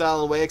Fortress style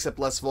in a way, except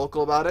less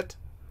vocal about it.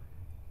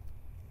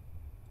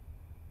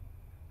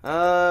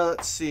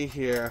 Let's see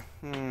here.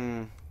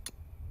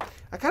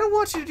 I kind of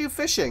want you to do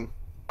fishing.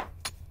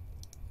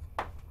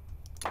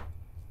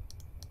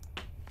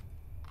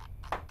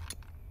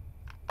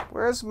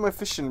 Where's my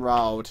fishing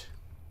rod?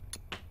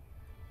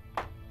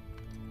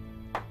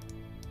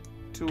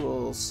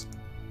 Tools.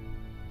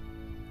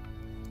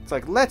 It's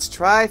like, let's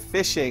try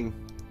fishing.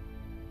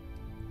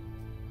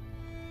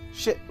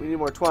 Shit, we need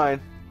more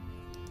twine.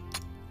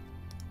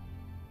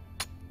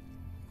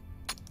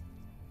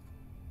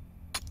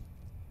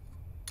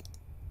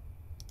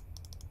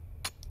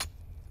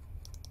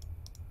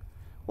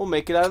 We'll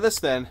make it out of this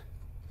then,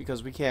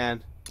 because we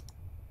can.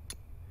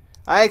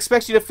 I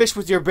expect you to fish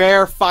with your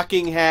bare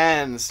fucking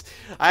hands.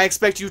 I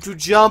expect you to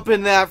jump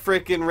in that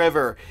freaking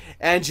river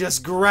and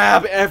just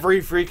grab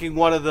every freaking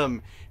one of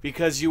them,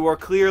 because you are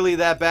clearly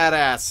that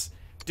badass.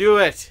 Do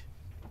it.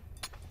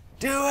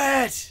 Do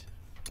it.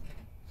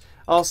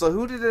 Also,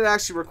 who did it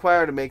actually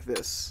require to make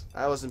this?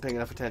 I wasn't paying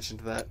enough attention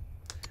to that.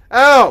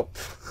 Oh!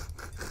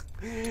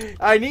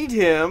 I need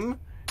him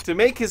to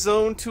make his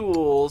own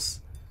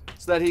tools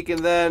so that he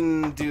can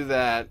then do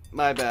that.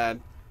 My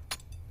bad.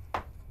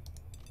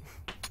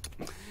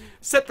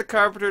 Set the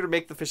carpenter to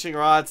make the fishing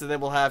rods, and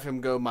then we'll have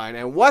him go mine.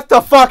 And what the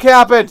fuck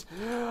happened?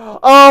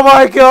 Oh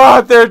my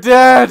god, they're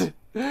dead!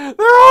 They're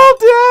all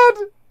dead!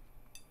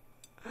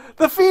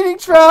 The feeding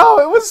trough,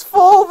 it was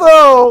full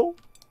though!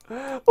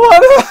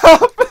 What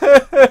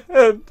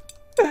happened?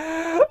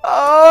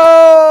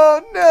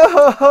 Oh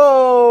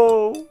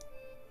no!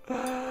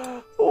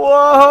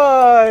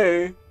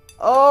 Why?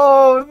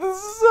 Oh, this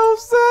is so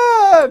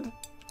sad!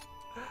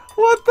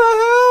 What the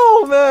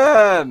hell,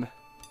 man?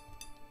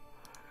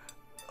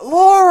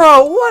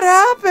 Laura, what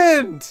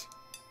happened?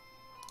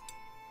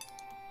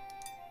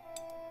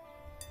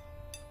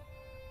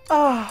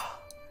 Ah,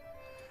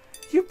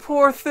 you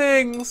poor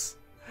things.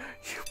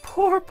 You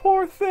poor,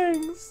 poor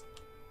things.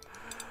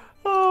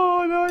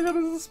 Oh, now I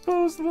gotta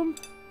dispose of them.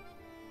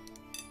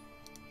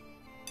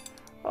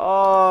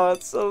 Oh,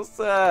 it's so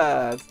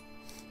sad.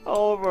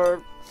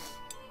 Oliver.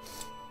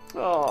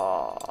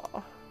 Oh.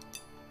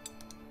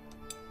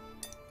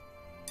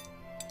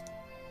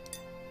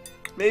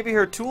 Maybe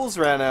her tools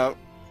ran out.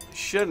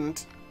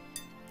 Shouldn't.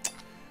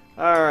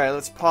 Alright,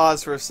 let's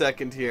pause for a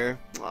second here.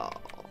 Oh.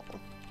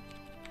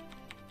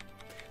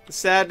 The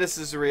sadness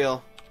is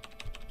real.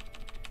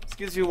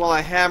 Excuse me while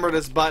I hammer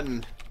this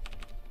button.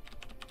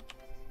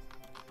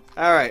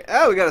 Alright.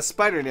 Oh, we got a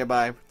spider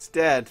nearby. It's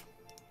dead.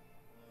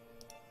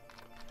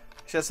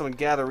 I should have someone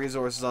gather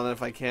resources on it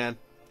if I can.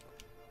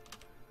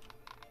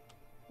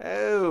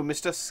 Oh,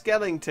 Mr.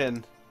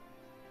 Skellington.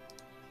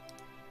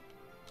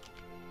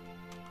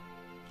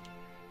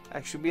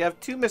 Actually, we have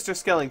two Mr.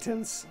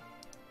 Skellingtons.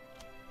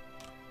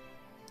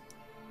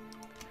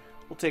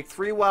 We'll take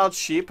 3 wild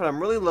sheep, and I'm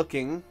really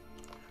looking,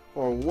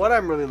 or what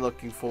I'm really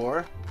looking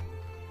for,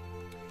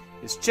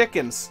 is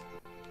chickens.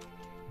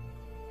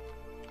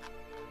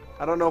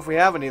 I don't know if we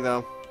have any,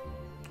 though.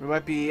 We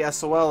might be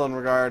SOL in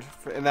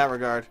that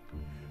regard.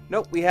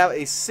 Nope, we have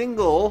a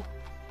single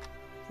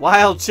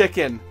wild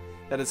chicken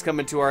that has come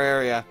into our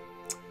area.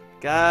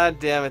 God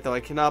damn it, though. I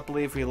cannot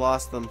believe we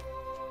lost them.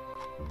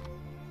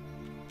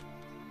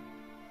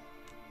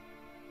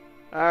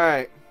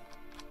 Alright.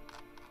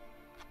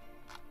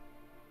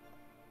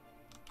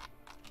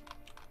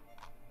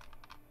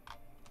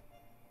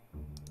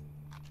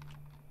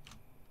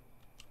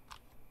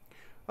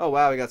 Oh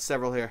wow, we got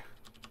several here.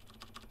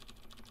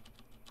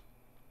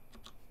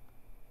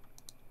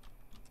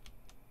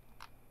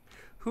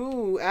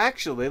 Who,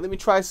 actually, let me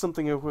try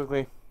something here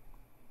quickly.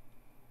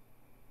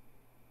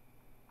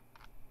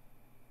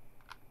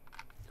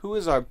 Who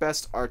is our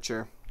best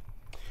archer?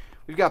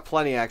 We've got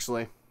plenty,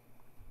 actually.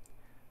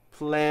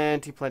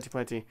 Plenty, plenty,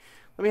 plenty.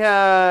 Let me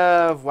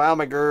have... Wow,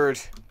 my gird.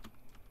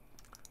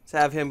 Let's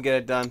have him get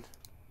it done.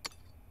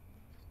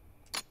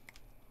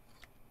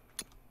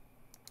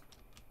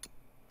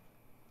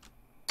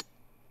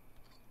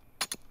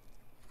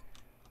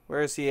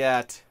 Where is he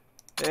at?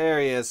 There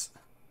he is.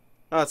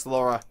 Oh, it's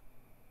Laura.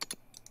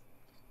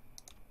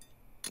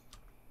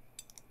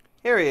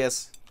 Here he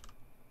is.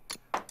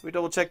 Let me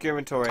double check your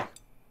inventory.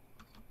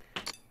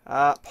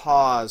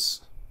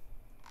 Pause.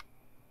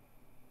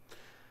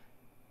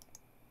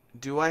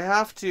 Do I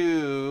have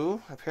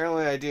to?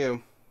 Apparently I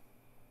do.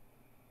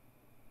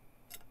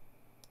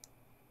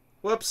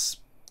 Whoops.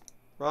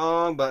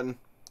 Wrong button.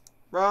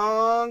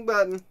 Wrong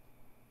button.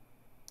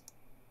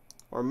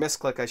 Or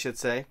misclick, I should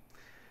say.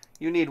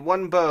 You need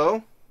 1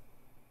 bow.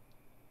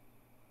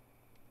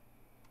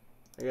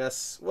 I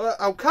guess. What?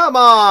 Oh, come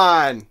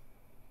on!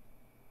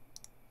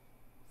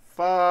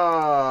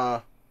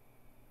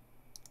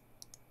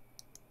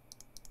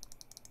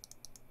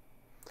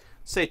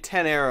 Say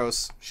 10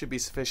 arrows should be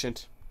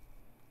sufficient.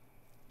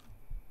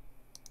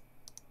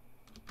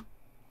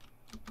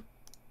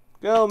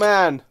 Go,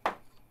 man!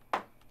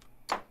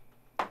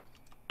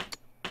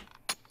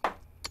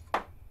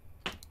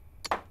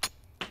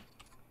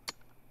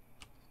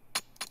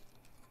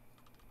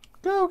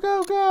 Go,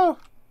 go, go!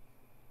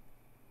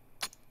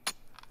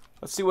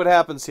 Let's see what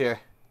happens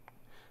here.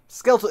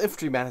 Skeletal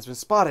infantryman has been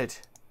spotted.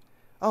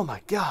 Oh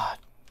my god.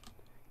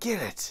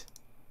 Get it.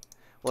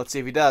 Let's see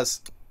if he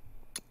does.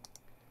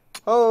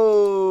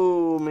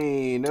 Oh,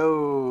 me,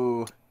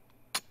 no.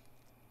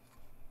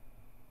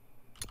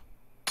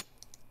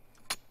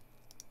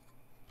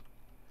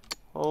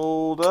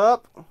 Hold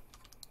up.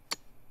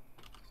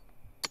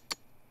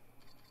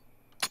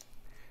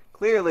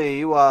 Clearly,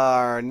 you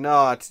are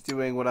not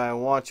doing what I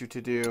want you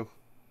to do.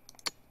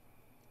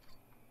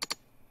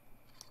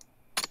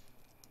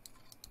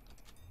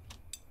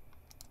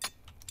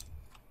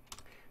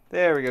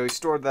 There we go, he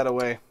stored that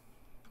away.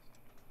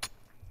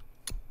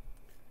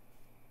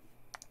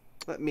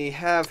 Let me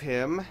have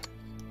him.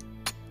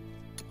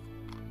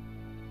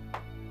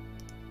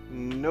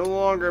 No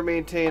longer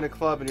maintain a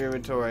club in your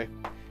inventory.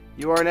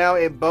 You are now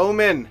a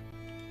bowman.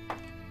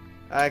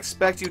 I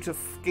expect you to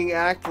fucking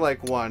act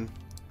like one.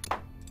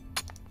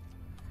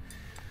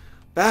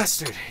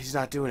 Bastard, he's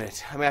not doing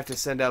it. I'm gonna have to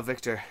send out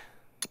Victor.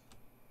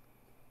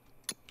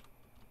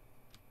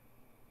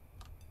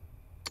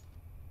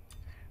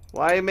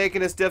 Why are you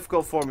making this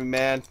difficult for me,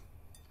 man?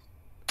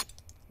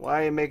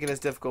 Why are you making this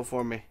difficult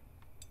for me?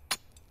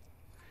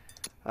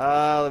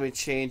 Let me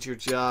change your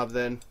job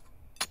then.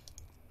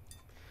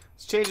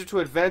 Let's change it to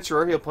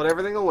adventurer. He'll put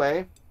everything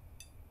away.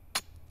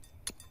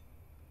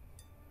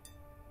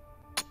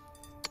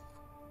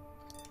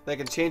 Then I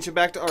can change him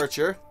back to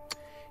archer.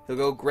 He'll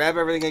go grab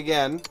everything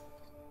again.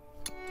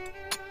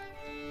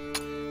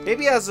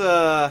 Maybe as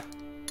a...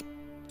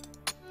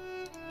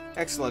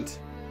 Excellent.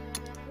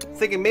 I'm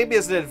thinking maybe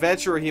as an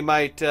adventurer he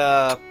might,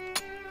 I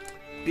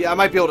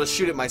might be able to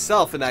shoot it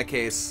myself in that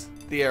case.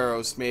 The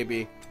arrows,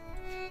 maybe.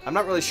 I'm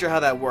not really sure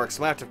how that works.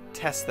 I'm going to have to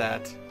test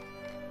that.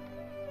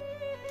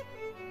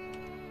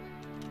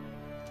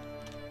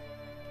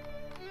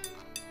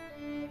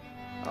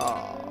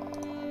 Oh,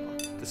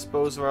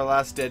 dispose of our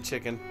last dead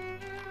chicken.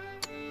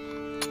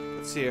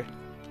 Let's see here.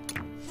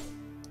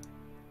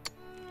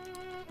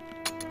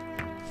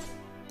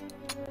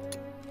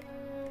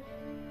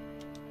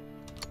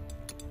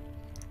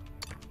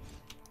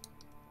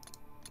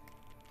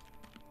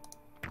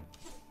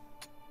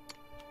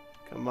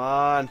 Come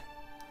on.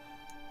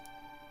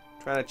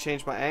 Trying to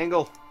change my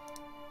angle.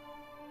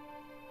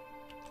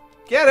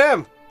 Get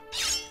him!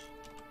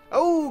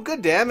 Oh,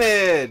 good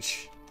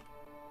damage!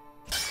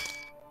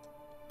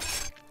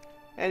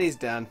 And he's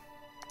done.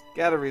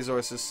 Gather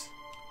resources.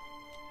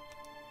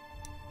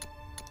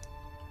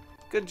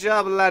 Good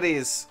job,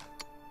 laddies.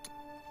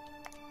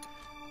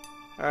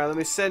 Alright, let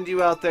me send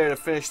you out there to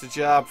finish the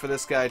job for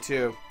this guy,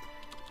 too.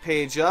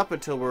 Page up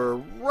until we're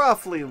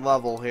roughly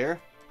level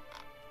here.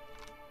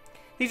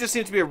 He just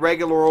seems to be a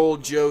regular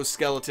old Joe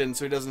skeleton,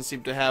 so he doesn't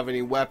seem to have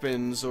any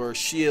weapons or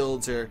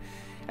shields or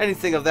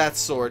anything of that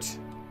sort.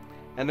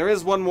 And there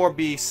is one more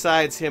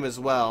besides him as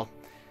well.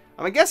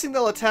 I'm guessing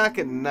they'll attack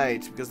at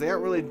night, because they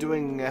aren't really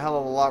doing a hell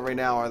of a lot right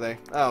now, are they?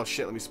 Oh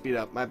shit, let me speed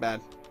up. My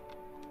bad.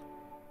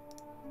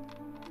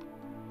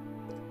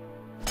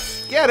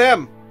 Get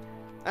him!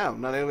 Oh,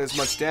 not nearly as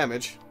much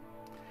damage.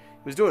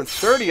 He was doing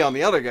 30 on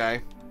the other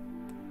guy.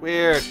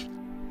 Weird.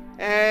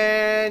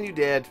 And you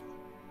did.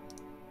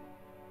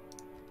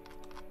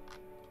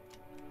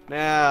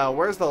 Now,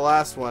 where's the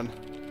last one?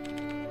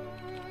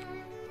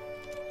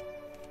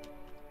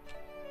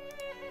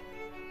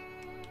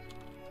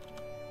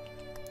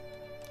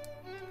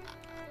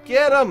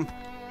 Get him!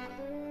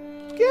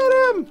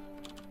 Get him!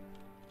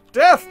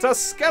 Death to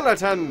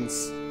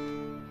skeletons!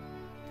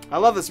 I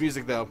love this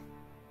music, though.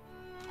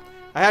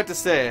 I have to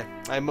say,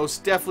 I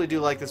most definitely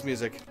do like this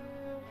music.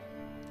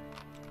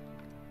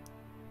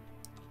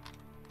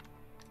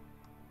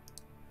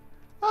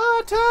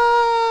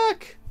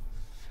 Attack!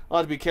 I'll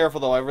have to be careful,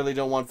 though. I really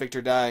don't want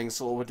Victor dying,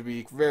 so we'll have to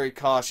be very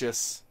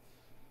cautious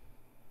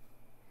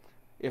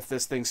if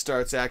this thing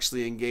starts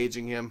actually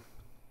engaging him.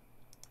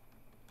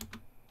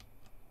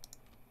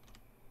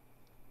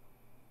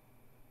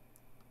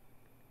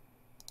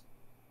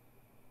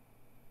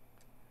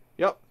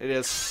 Yep, it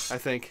is, I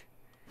think.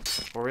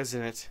 Or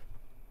isn't it?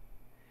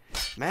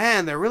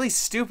 Man, they're really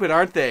stupid,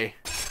 aren't they?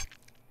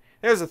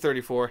 There's a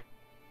 34.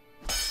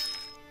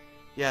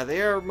 Yeah,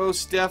 they are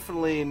most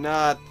definitely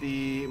not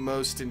the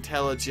most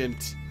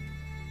intelligent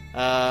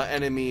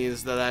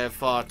enemies that I have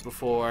fought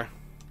before.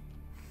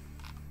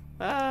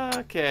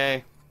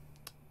 Okay.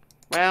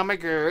 Well, my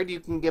girl,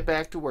 you can get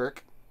back to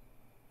work.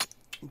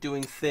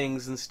 Doing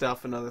things and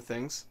stuff and other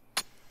things.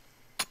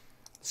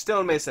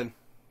 Stonemason,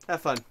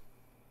 have fun.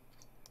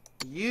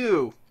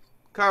 You,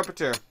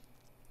 carpenter,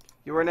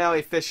 you are now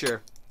a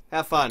fisher.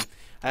 Have fun.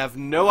 I have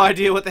no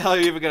idea what the hell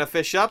you're even going to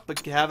fish up,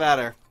 but have at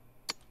her.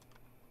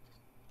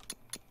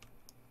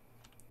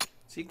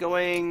 Is he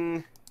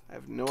going... I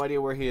have no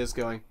idea where he is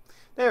going.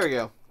 There we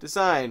go.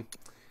 Design.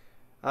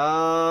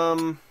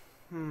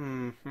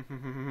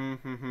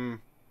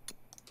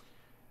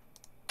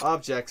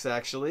 Objects,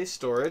 actually.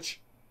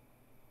 Storage.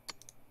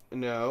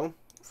 No.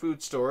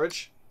 Food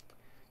storage.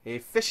 A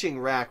fishing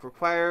rack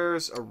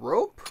requires a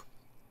rope?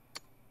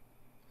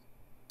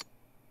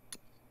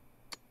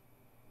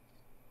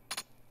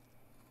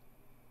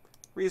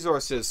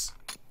 Resources.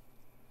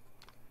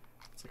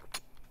 It's like,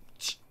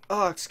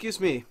 oh, excuse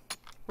me.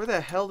 Where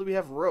the hell do we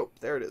have rope?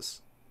 There it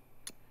is.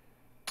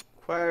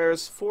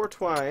 Requires 4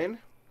 twine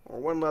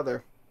or 1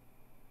 leather.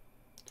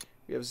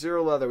 We have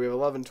 0 leather. We have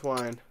 11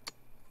 twine.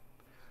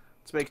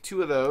 Let's make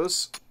 2 of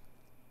those.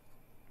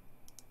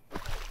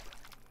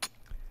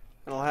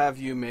 And I'll have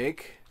you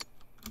make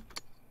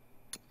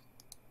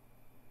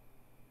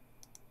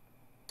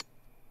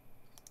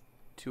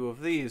 2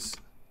 of these.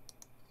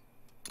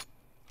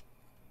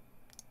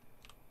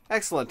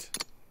 Excellent.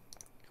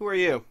 Who are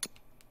you?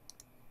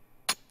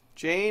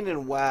 Jane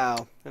and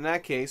Wow. In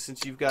that case,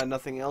 since you've got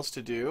nothing else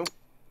to do,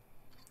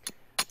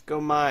 go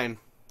mine.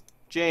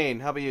 Jane,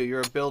 how about you?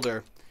 You're a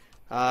builder.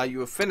 You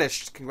have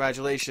finished.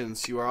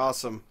 Congratulations. You are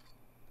awesome.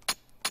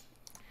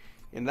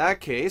 In that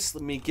case,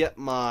 let me get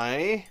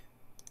my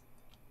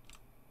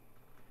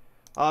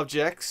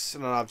objects,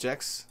 not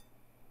objects,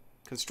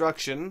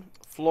 construction,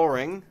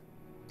 flooring.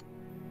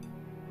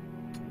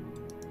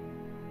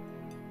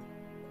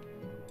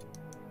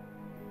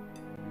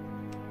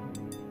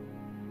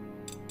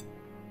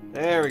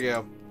 There we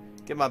go.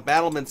 Get my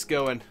battlements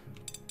going.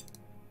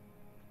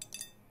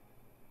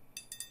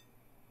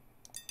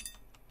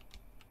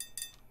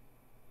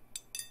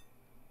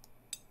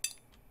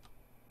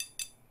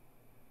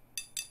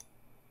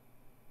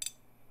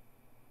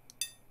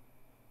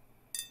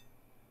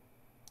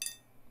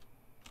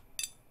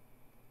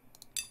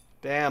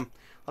 Damn.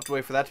 I'll have to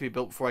wait for that to be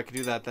built before I can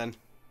do that then.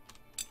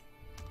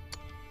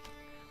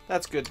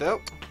 That's good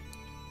though.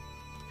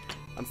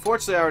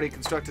 Unfortunately, I already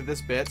constructed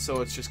this bit,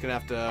 so it's just going to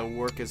have to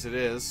work as it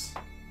is.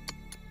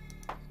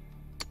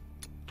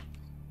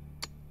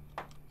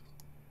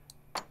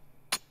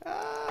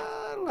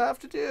 It'll have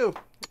to do.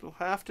 It'll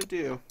have to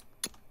do.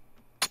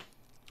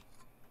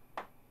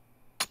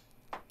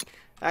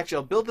 Actually,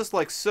 I'll build this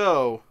like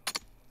so.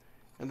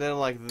 And then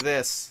like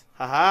this.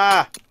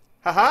 Haha!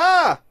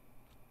 Haha!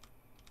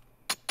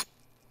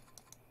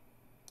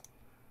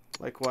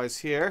 Likewise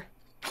here.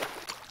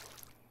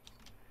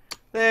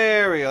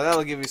 There we go.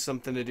 That'll give you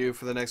something to do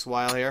for the next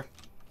while here.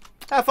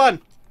 Have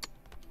fun!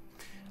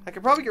 I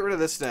could probably get rid of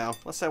this now.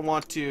 Unless I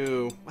want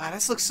to... Wow,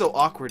 this looks so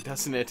awkward,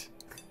 doesn't it?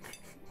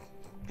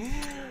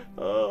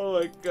 Oh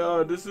my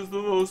god. This is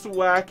the most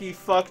wacky,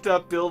 fucked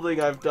up building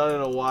I've done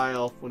in a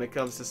while when it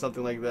comes to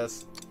something like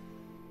this.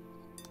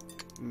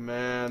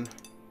 Man.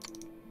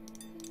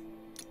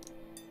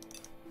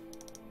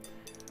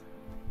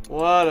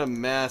 What a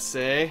mess,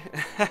 eh?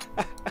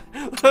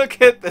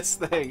 Look at this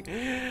thing.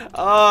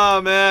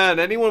 Oh, man.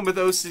 Anyone with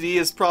OCD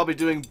is probably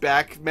doing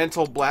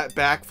mental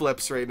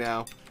backflips right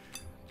now.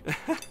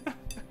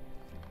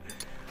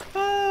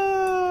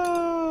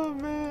 Oh,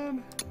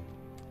 man.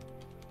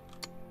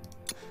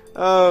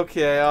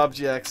 Okay,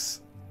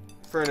 objects.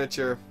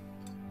 Furniture.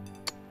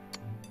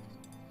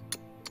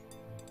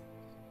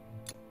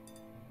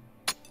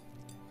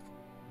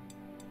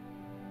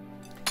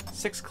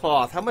 Six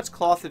cloth. How much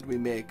cloth did we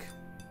make?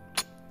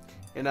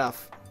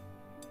 Enough.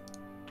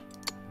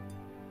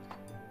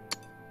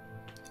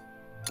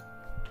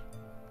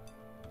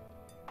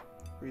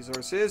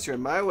 Resources, you're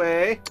in my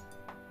way.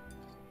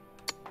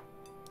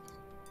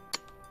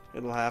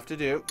 It'll have to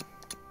do.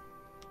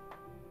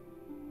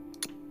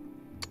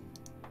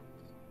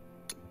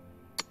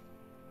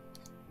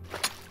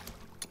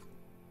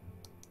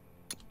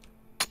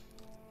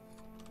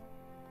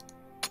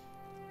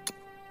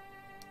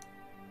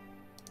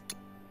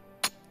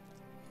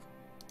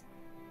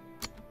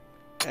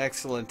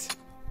 Excellent.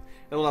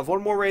 And we'll have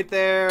one more right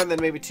there, and then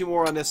maybe 2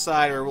 more on this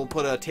side, or we'll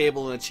put a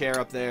table and a chair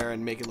up there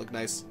and make it look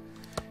nice.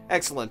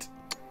 Excellent.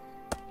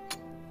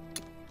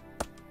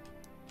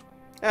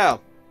 Oh,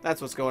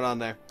 that's what's going on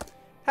there.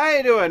 How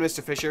you doing,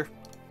 Mr. Fisher?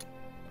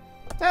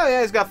 Oh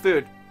yeah, he's got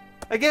food.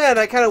 Again,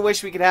 I kind of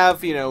wish we could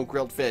have, you know,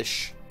 grilled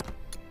fish.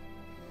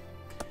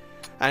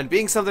 And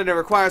being something that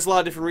requires a lot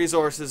of different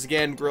resources,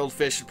 again, grilled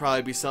fish would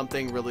probably be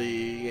something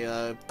really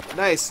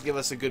nice to give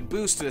us a good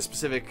boost in a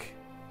specific...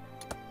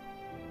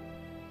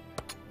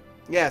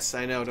 Yes,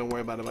 I know, don't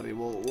worry about it, buddy.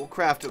 We'll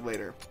craft it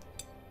later.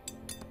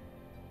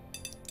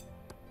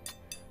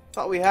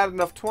 Thought we had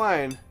enough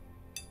twine.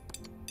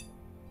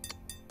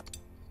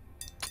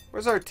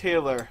 Where's our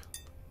tailor?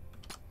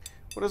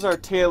 What is our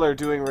tailor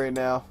doing right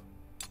now?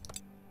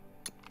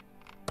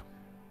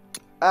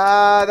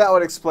 That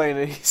would explain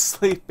it. He's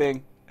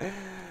sleeping.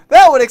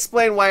 That would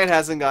explain why it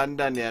hasn't gotten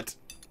done yet.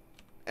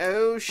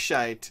 Oh,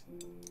 shite.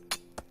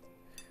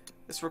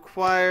 This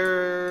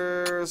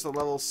requires a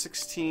level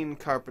 16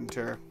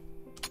 carpenter.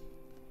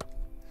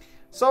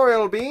 Sorry,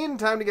 old bean.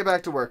 Time to get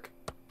back to work.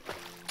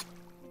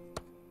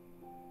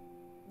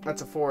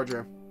 That's a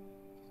forager.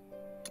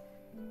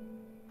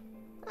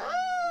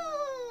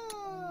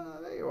 Ah,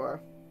 there you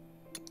are.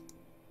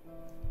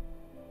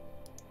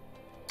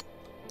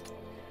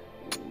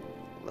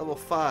 Level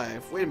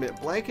 5. Wait a minute.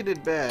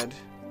 Blanketed bed.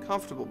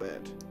 Comfortable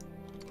bed.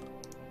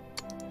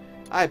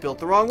 I built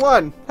the wrong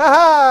one.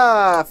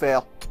 Haha!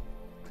 Fail.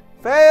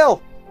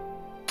 Fail!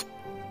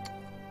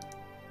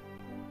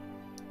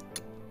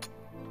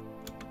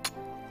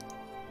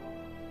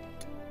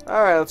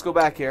 Alright, let's go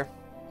back here.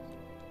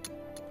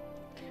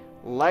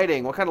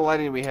 Lighting. What kind of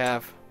lighting do we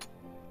have?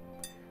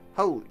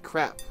 Holy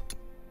crap.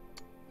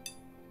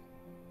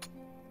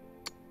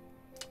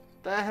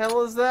 The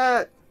hell is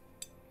that?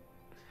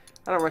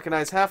 I don't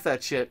recognize half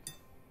that shit.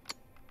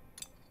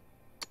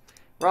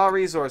 Raw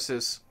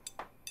resources.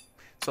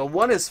 So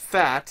one is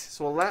fat.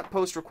 So a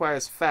lamppost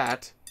requires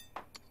fat.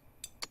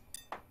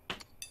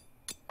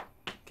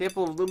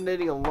 Capable of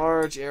illuminating a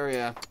large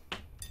area.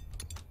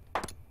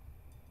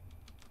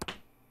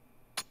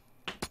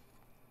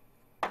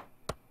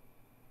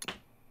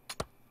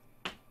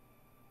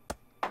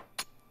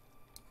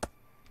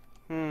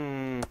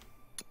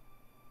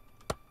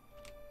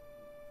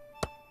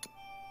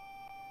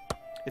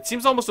 It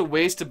seems almost a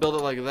waste to build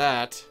it like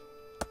that.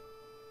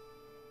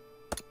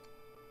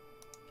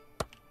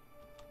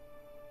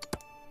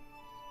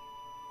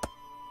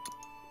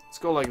 Let's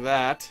go like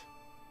that.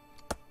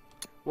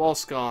 Wall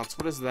sconce.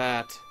 What is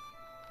that?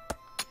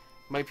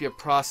 Might be a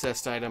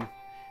processed item.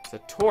 It's a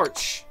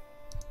torch.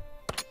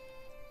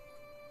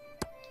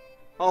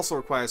 Also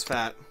requires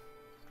fat.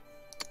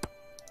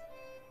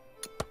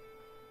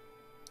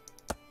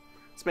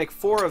 Let's make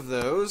 4 of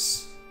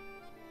those.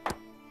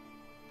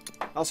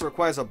 Also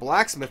requires a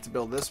blacksmith to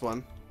build this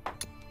one.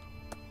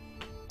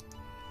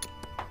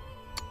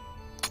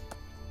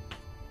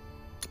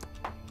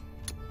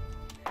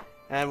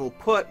 And we'll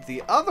put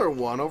the other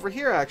one over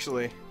here,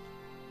 actually.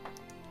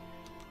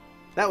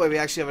 That way we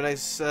actually have a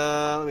nice...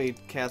 let me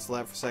cancel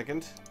that for a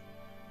second.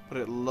 Put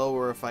it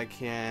lower if I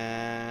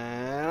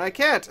can. I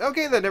can't!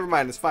 Okay, then, never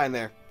mind. It's fine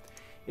there.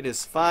 It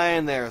is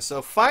fine there.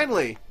 So,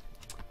 finally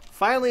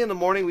in the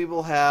morning, we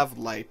will have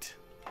light.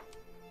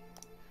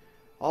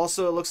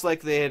 Also, it looks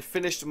like they had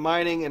finished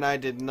mining, and I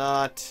did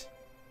not...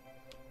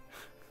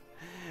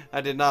 I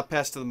did not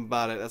pester them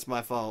about it. That's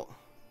my fault.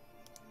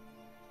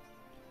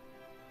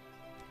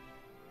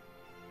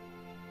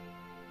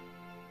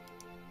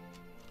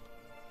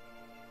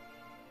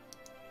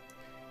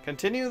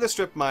 Continue the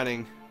strip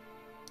mining.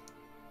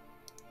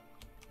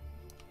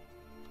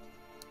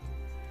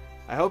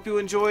 I hope you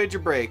enjoyed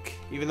your break,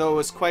 even though it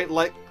was quite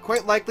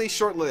likely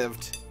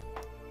short-lived.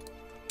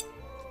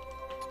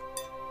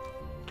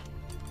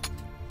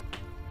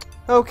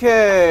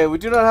 Okay, we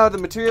do not have the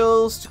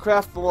materials to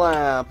craft the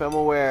lamp. I'm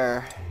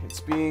aware. It's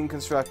being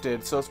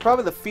constructed. So it's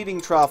probably the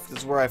feeding trough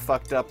is where I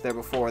fucked up there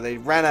before. They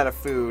ran out of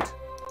food.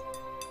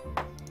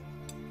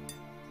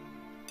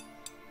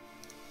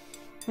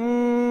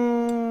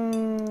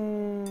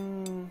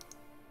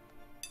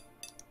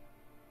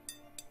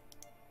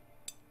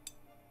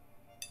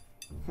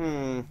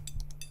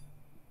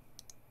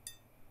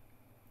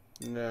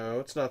 No,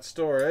 it's not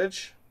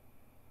storage.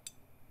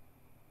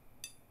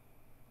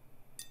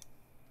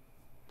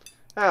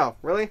 Oh,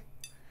 really?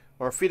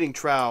 Or feeding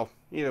trough.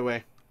 Either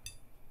way.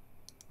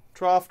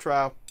 Trough,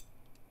 trough.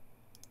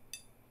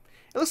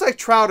 It looks like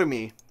trout to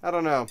me. I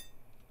don't know.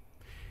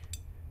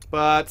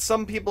 But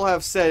some people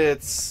have said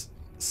it's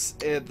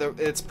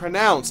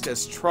pronounced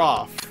as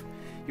trough.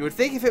 You would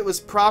think if it was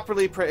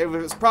properly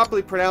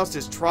pronounced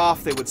as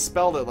trough, they would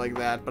spell it like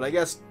that. But I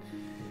guess,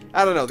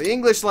 I don't know. The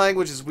English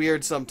language is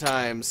weird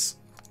sometimes.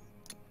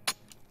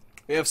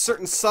 We have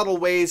certain subtle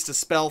ways to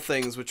spell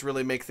things, which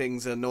really make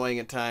things annoying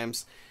at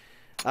times.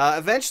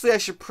 Eventually, I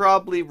should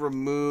probably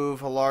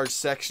remove a large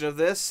section of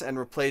this and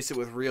replace it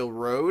with real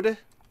road.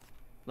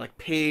 Like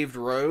paved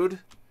road.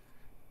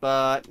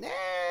 But,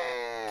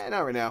 nah,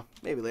 not right now.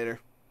 Maybe later.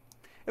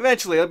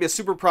 Eventually, it'll be a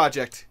super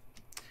project.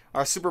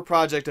 Our super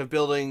project of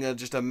building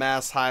just a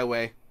mass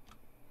highway.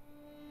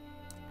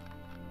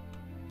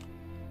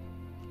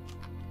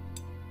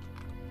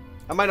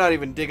 I might not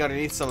even dig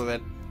underneath some of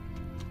it.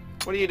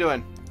 What are you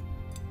doing?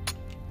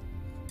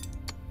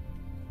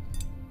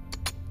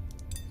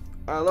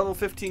 Our level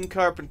 15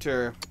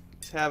 carpenter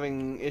is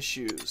having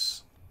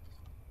issues.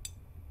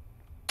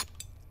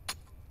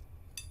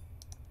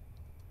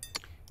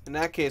 In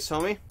that case,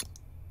 homie,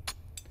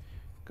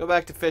 go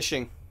back to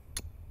fishing.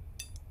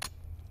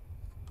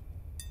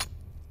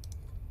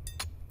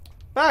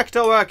 Back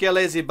to work, you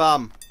lazy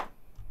bum.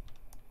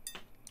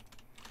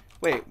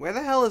 Wait, where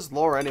the hell is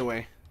Laura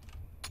anyway?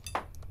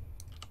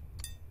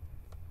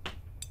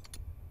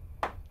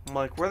 I'm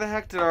like, where the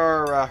heck did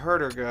our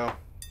herder go?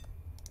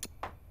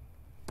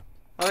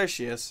 Oh, there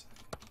she is.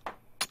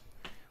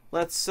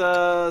 Let's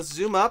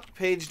zoom up,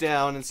 page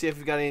down, and see if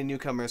we've got any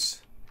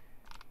newcomers.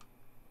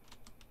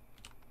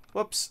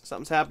 Whoops,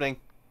 something's happening.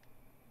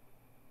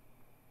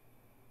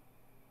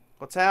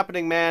 What's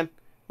happening, man?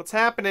 What's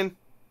happening?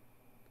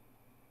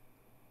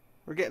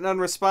 We're getting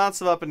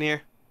unresponsive up in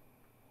here.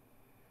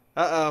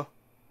 Uh-oh.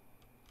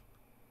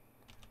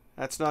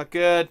 That's not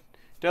good.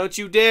 Don't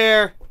you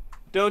dare!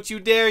 Don't you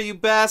dare, you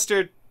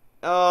bastard!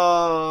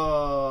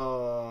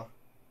 Oh...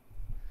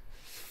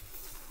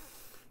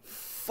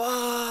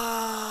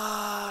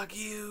 Fuck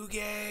you,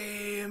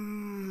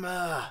 game.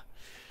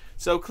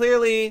 So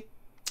clearly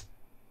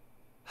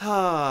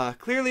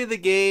the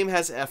game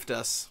has effed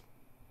us.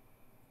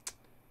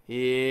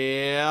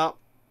 Yeah,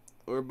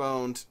 we're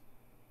boned.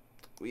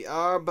 We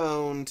are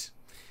boned.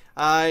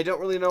 I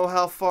don't really know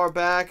how far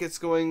back it's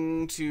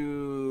going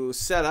to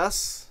set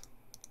us.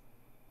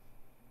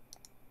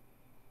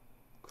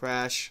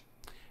 Crash.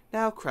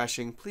 Now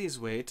crashing. Please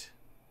wait.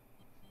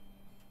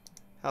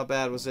 How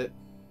bad was it?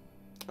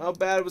 How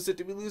bad was it?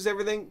 Did we lose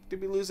everything? Did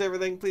we lose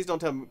everything? Please don't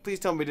tell me. Please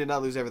tell me we did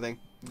not lose everything.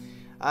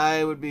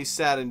 I would be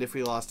saddened if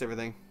we lost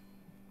everything.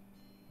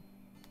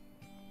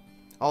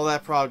 All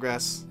that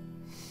progress.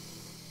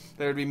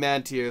 There would be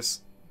man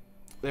tears.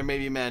 There may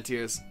be man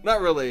tears.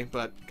 Not really,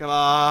 but come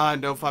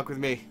on, don't fuck with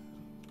me.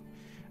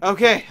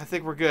 Okay, I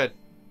think we're good.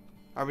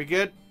 Are we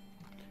good?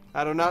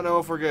 I do not know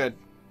if we're good.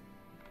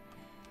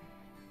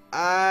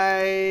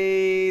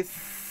 I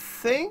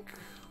think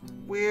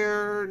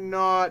we're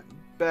not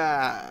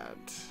bad.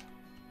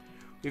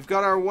 We've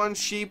got our one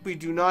sheep. We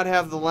do not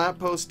have the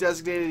lamppost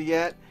designated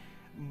yet,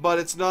 but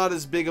it's not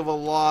as big of a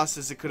loss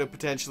as it could have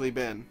potentially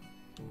been.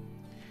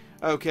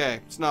 Okay,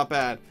 it's not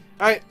bad.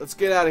 Alright, let's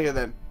get out of here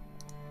then.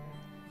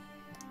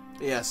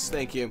 Yes,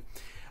 thank you.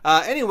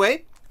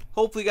 Anyway,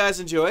 hopefully you guys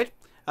enjoyed.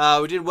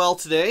 We did well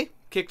today.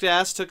 Kicked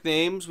ass, took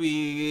names.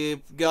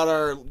 We got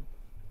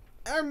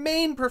our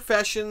main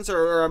professions,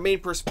 or our main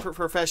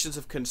professions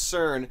of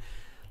concern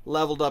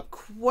leveled up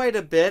quite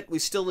a bit. We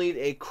still need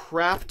a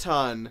crap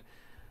ton,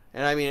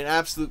 and I mean an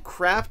absolute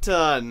crap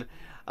ton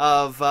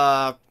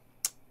of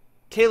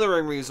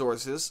tailoring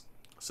resources,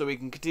 so we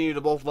can continue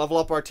to both level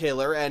up our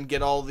tailor and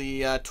get all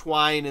the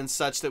twine and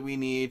such that we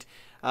need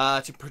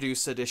to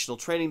produce additional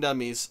training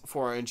dummies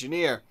for our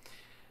engineer.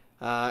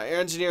 Our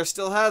engineer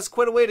still has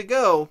quite a way to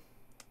go,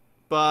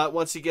 but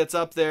once he gets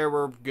up there,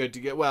 we're good to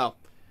get, well,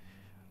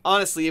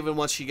 honestly, even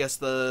once she gets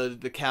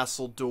the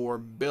castle door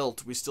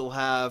built, we still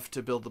have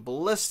to build the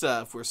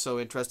ballista if we're so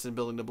interested in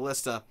building the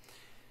ballista,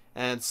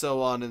 and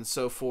so on and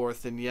so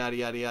forth, and yada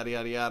yada yada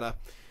yada yada.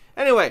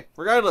 Anyway,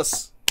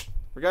 regardless,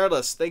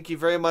 thank you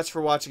very much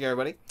for watching,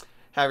 everybody.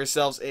 Have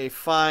yourselves a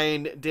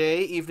fine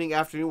day, evening,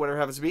 afternoon, whatever it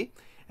happens to be,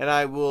 and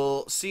I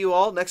will see you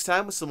all next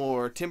time with some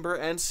more timber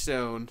and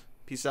stone.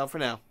 Peace out for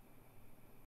now.